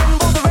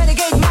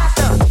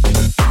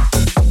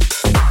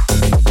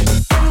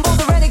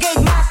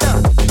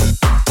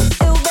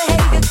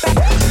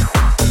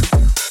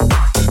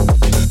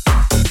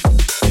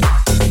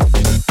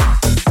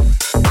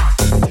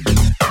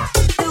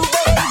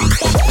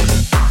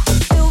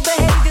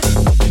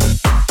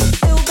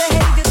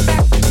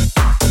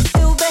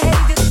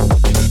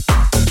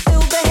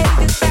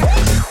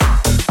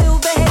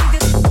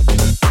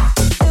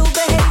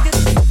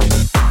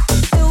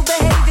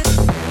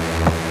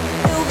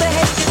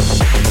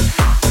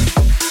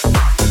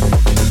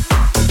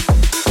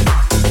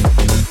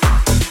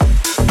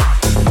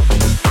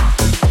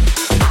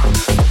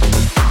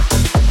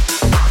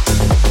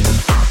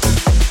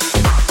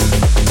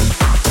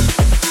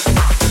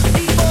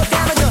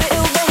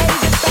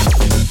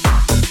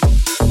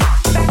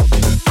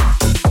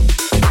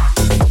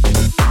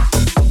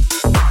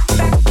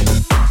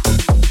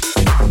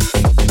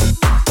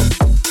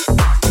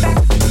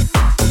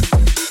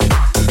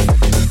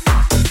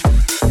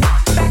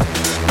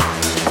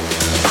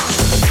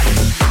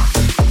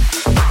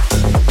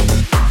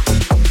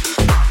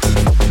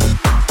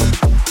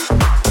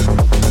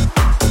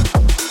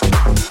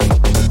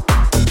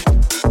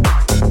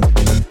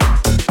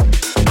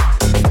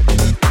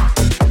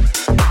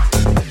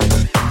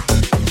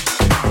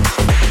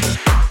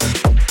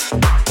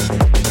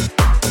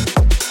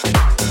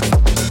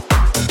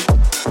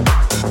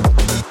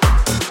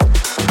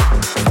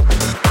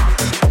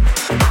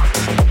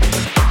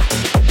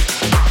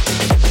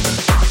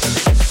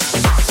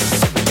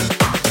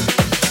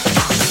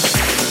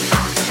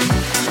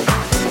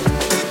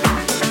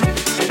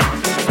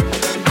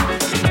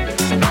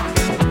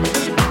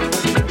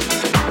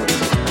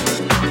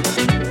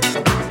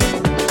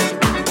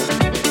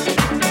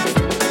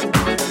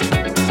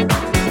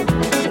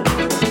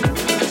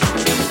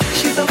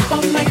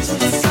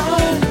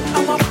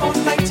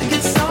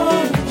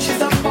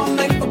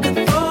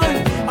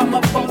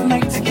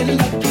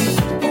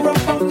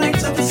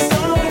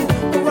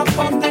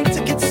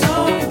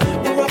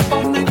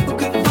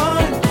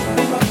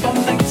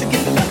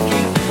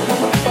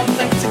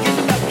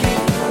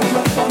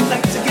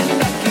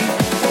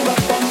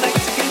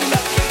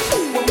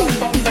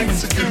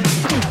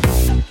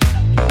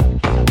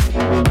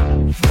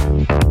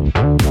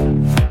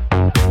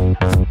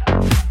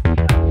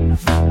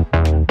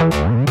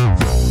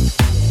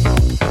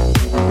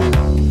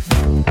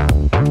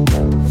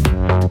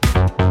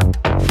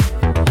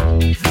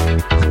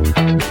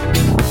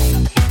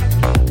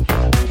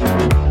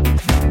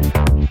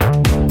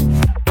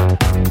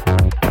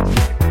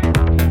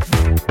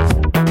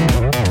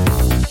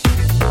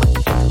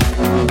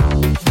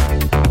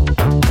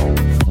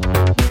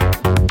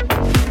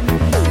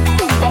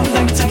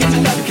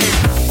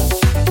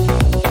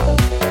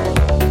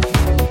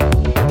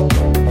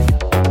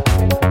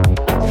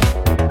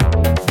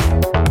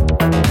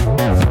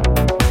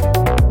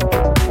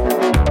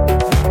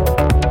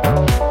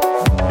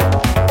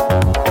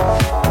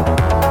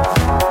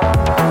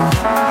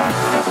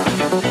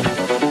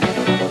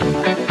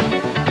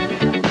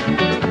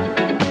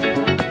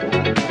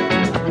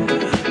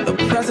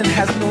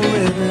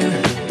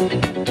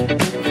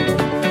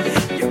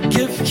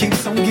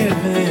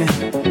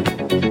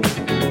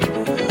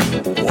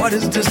 What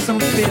is this I'm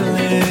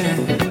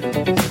feeling?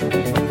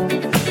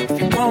 If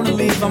you wanna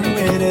leave, I'm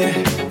with it.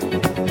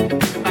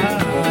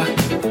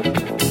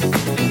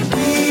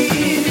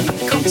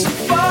 We've come too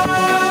far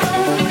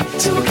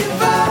to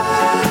give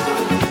up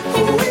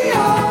who we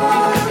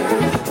are.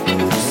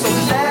 So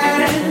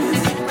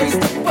let's raise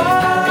the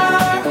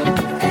bar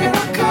and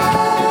our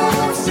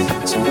cups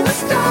to the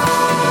stars.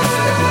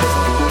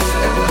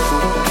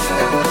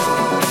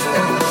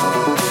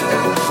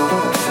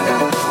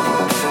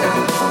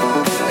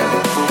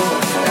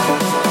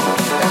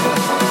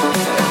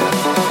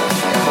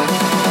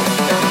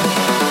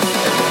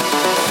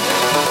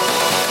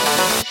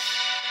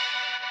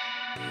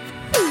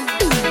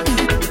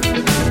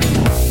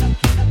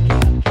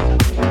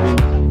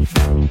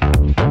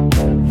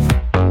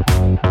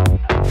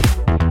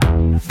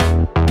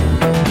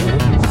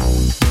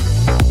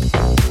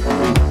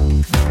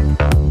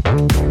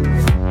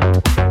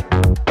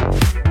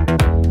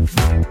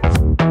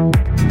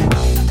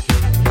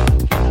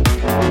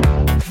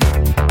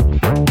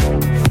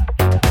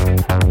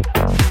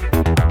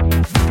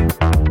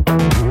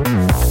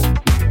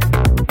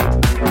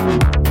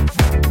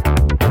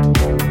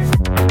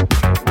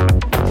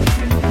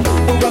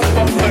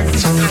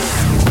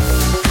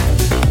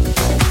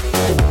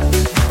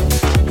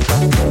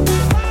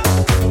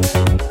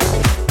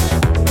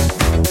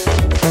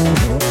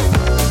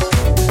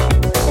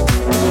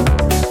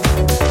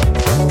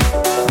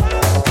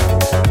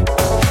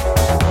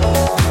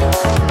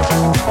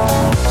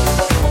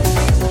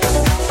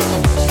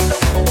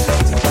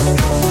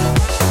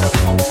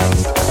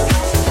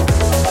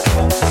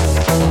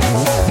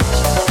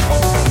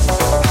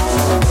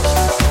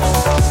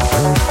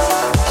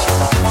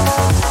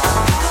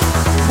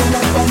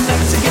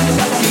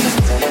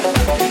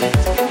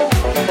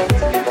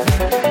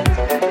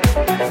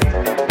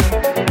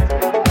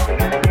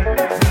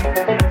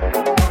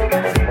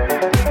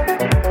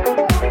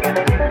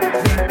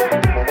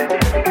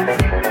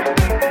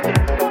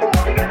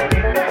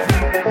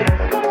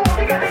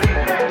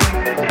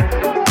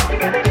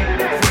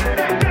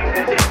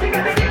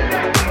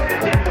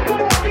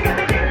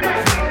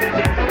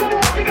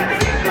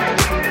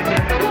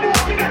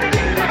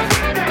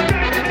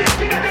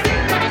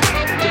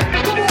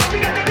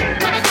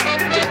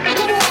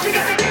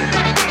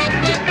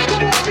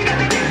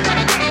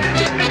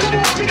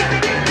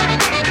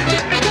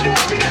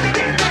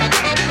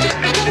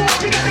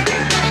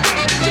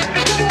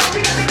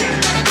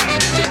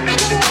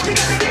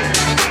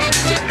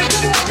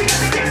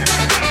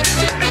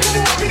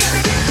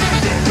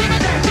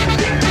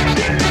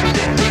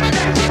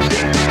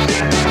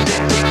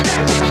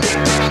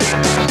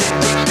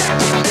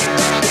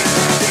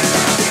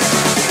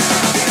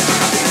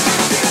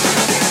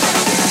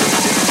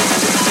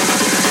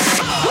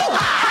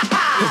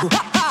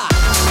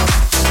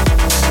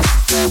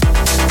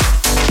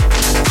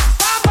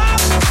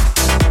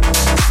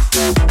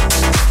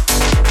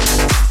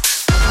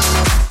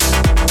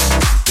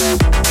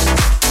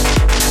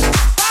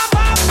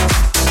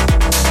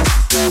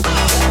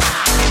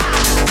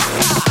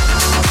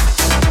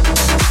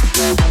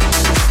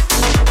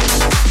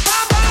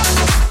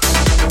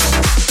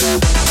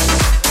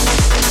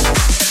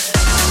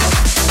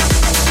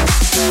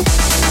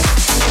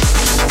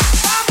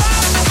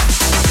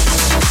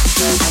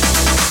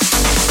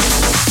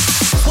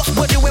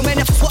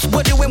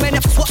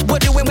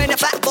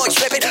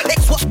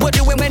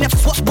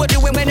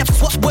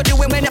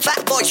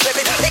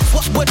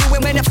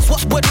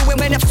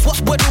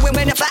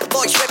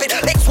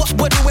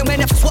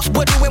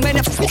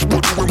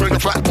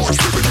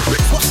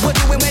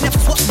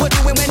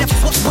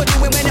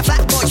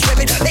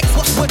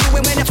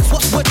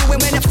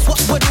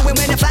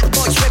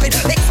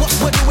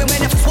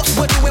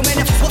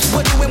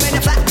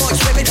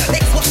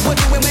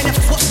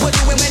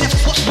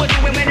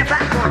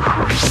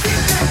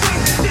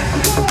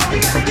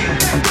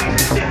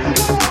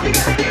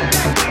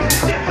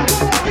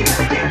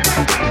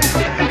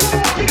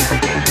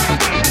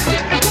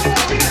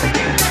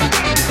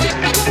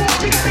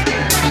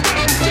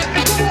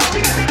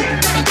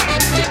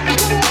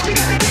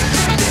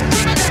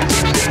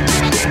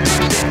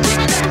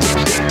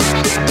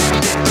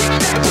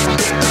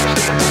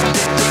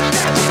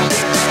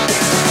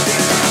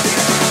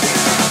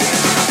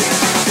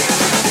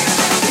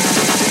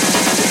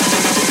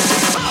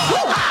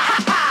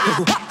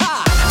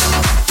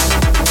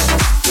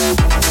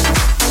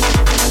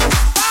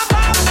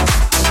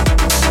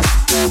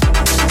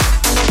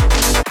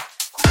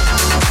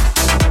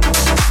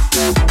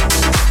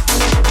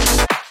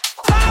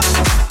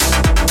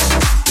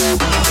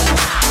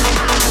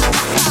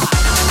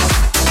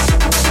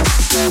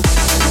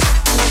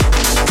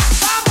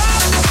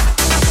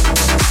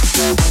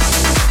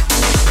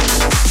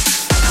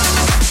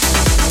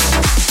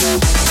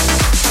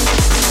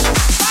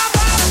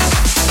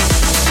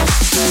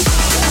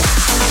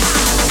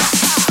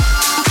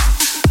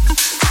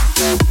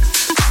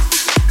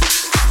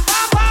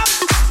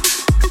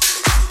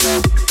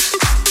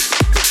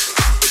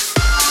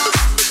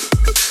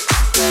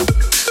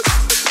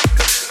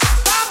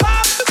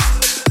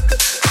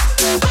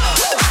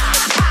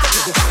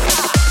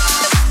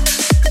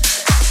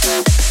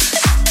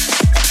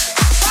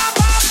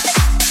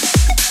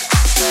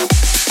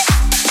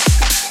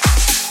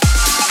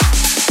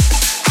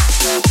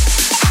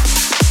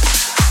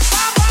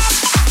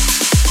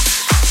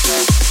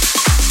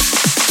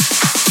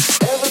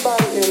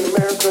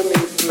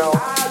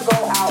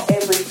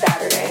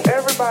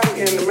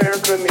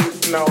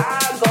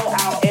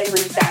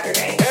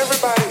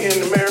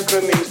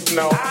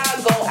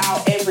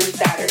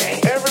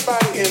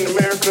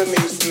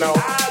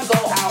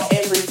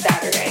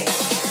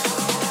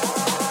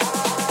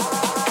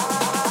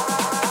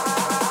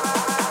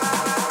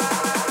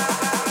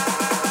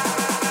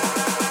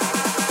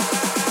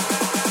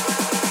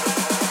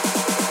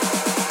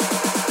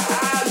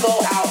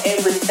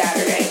 every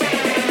Saturday.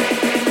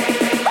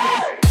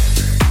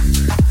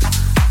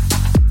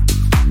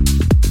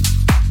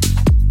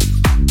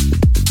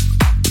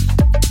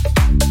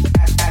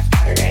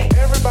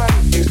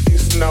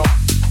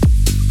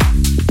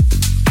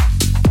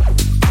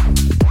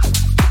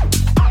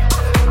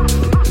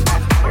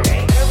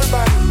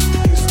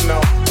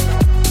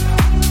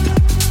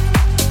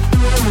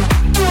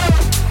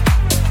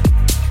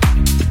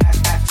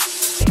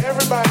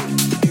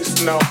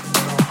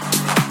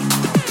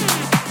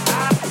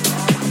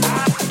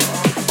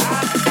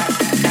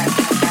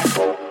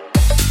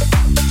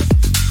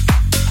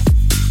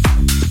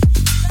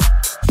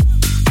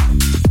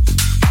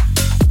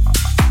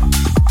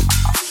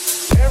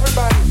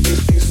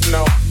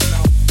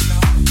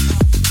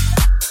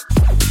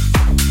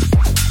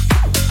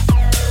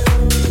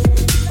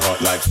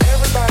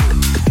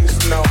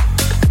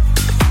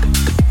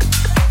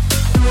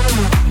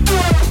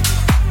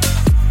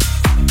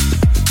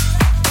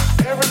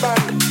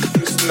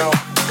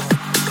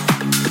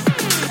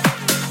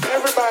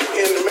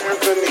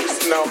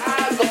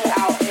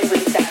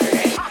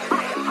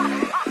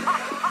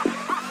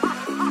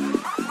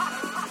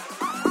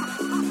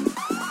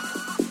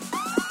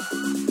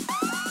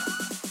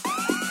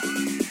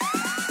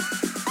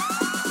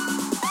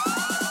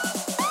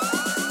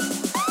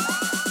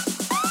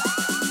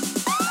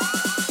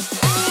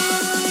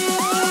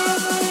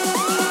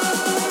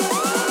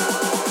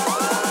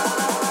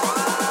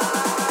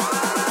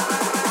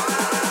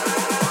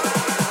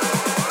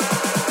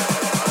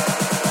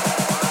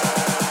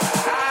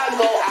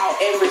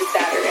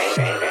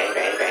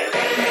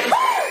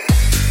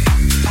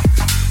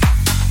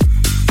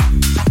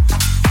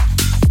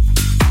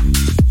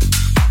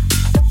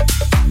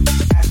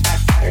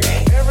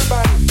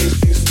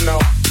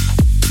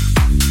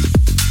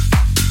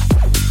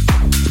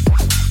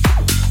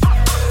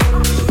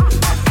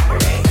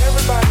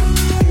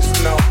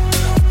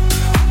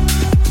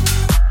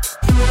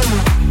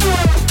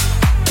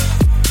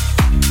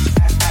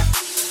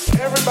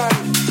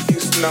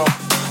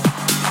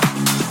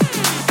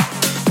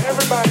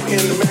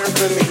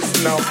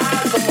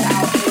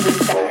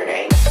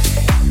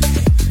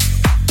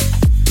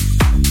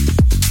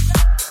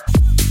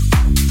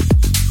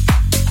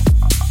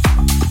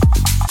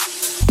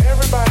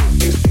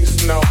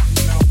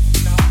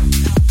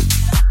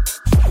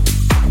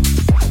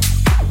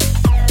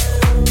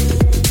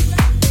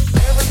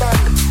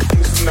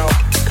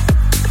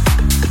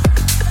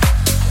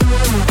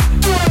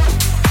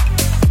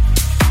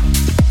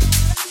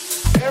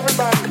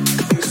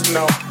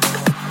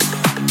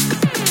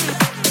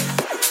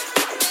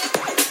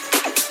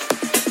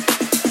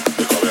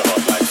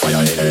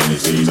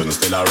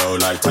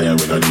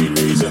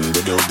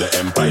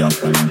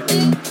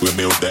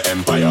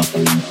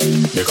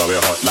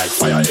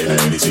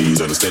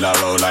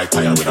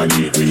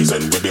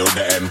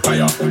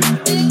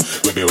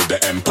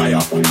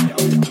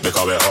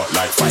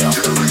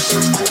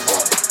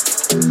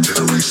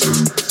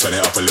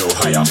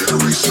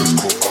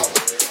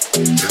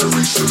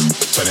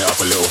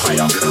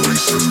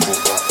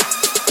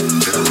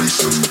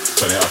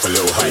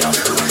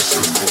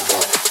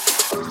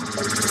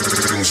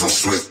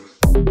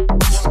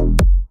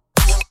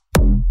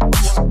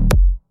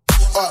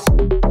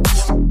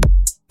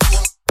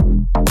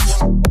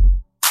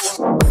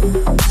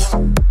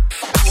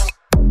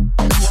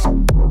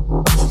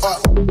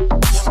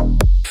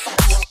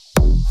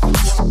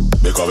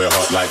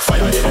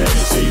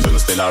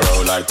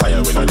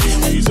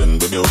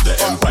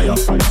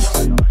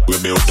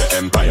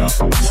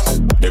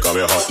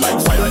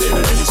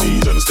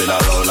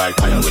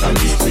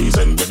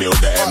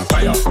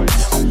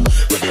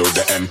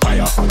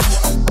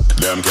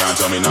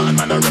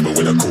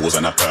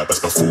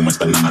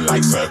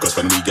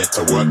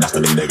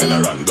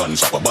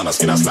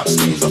 Skin and slap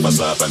sleeves of a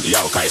serpent, the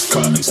alkai's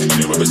curtains.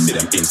 Anywhere we see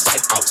them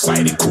inside,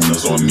 outside, in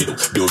corners or middle.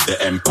 Build the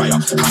empire,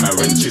 hammer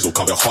and chisel,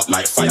 cover hot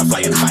like fire,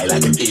 flying high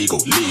like an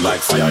eagle. Lean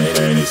like fire in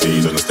any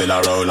season, still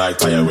a roll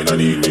like tire, we don't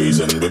need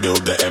reason. We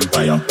build the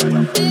empire,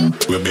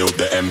 we build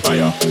the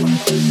empire,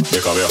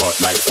 because we're hot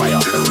like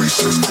fire.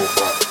 Generations go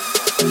up,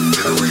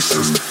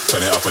 generations,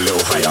 turn it up a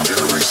little higher.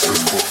 Generations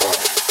go up,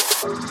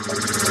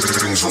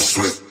 things will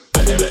swift.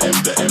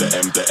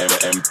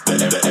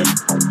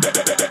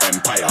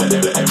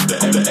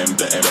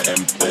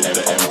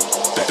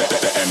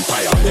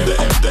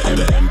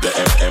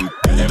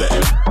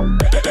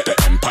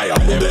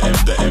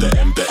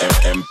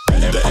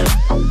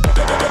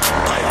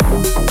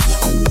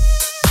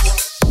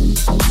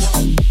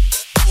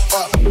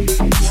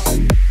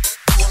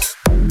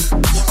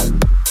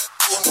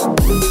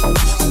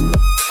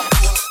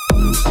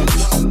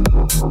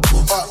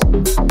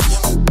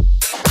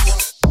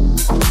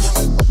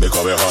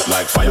 The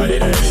like fire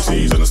in any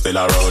season. Still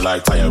a roll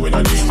like tire, we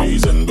don't need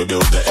reason. We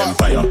build the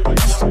empire,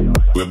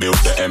 we build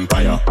the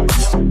empire.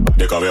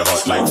 Because we're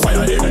hot like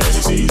fire in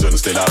any season.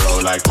 Still a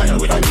roll like tire,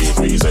 we don't need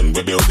reason.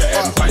 We build the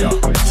empire,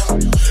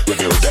 we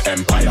build the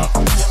empire.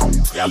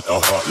 We are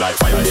hot like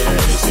fire in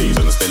any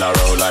season. Still a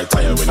roll like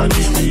tire when I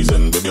need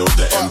reason. We build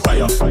the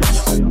empire.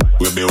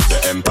 We build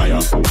the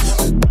empire.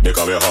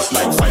 Because we hot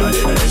like fire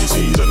in any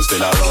season.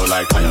 Still a roll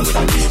like tire when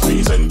I need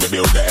reason. We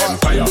build the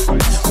empire.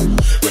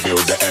 We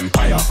build the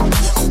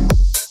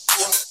empire.